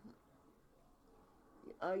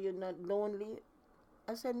 are you not lonely?"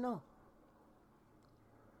 I said, "No.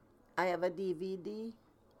 I have a DVD.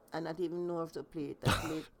 I not even know how to play it.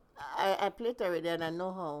 I play it already and I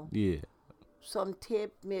know how. Yeah. Some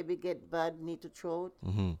tape maybe get bad, need to throw it.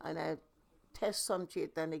 And I test some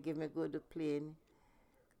tape and they give me good playing.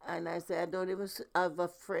 And I say, I don't even have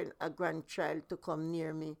a grandchild to come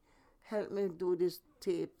near me. Help me do this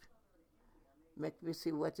tape. Make me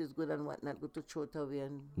see what is good and what not good to throw it away.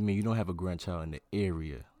 And I mean, you don't have a grandchild in the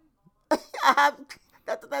area. I have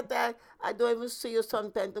I don't even see you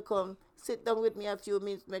sometime to come sit down with me a few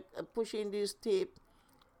minutes, push in this tape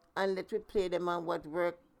and let me play them on what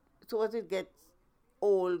work. So as it gets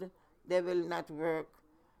old, they will not work.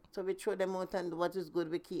 So we throw them out, and what is good,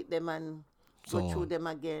 we keep them and So go through on. them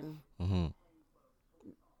again. Mm-hmm.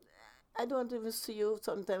 I don't even see you.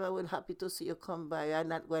 Sometimes I would happy to see you come by. I'm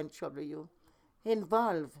not going to trouble you.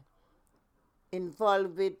 Involve.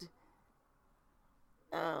 Involve with,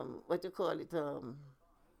 what you call it,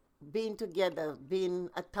 being together, being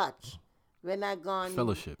attached. When I gone,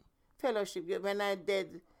 Fellowship. fellowship. When I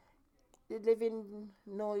dead, the living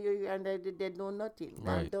know you, and the dead know nothing. I'm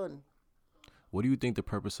Right. done. What do you think the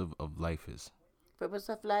purpose of life is? Purpose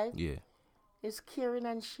of life Yeah. is caring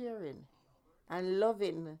and sharing and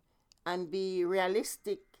loving and be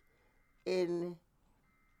realistic in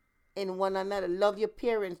one another. Love your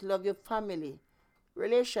parents, love your family,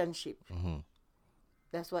 relationship. Mm-hmm.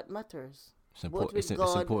 That's what matters. It's, Both with it's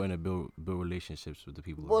God, important to build relationships with the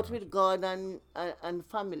people both around with you. God and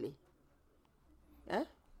family. Eh?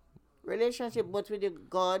 Relationship both with your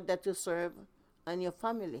God that you serve and your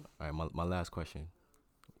family. All right, my last question.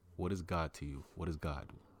 What is God to you? What is God?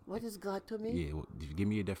 What is God to me? Yeah, give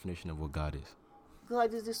me a definition of what God is.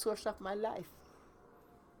 God is the source of my life.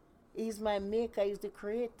 He's my maker. He's the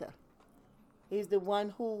creator. He's the one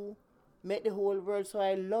who made the whole world, so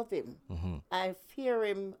I love him. Mm-hmm. I fear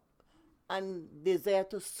him and desire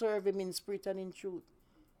to serve him in spirit and in truth.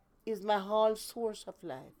 He's my whole source of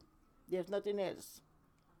life. There's nothing else.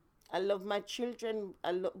 I love my children,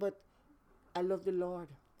 but I love the Lord.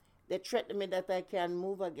 They threaten me that I can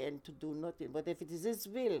move again to do nothing. But if it is His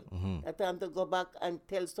will that I'm to go back and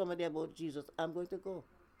tell somebody about Jesus, I'm going to go.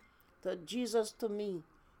 So Jesus to me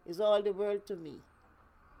is all the world to me.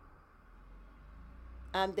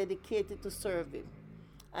 I'm dedicated to serve Him.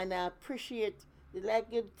 And I appreciate, like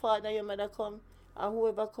your father, your mother come, or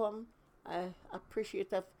whoever come, I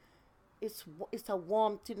appreciate that. It's a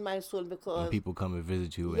warmth in my soul When because people come and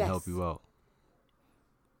visit you and Yes. help you out.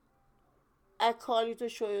 I call you to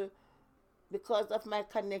show you because of my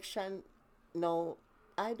connection. No,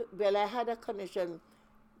 I had a connection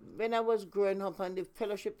when I was growing up and the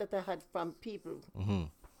fellowship that I had from people. Mm-hmm.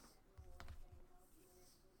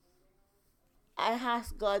 I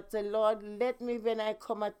asked God, the Lord, let me when I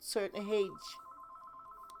come at certain age,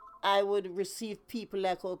 I would receive people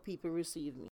like how people receive me.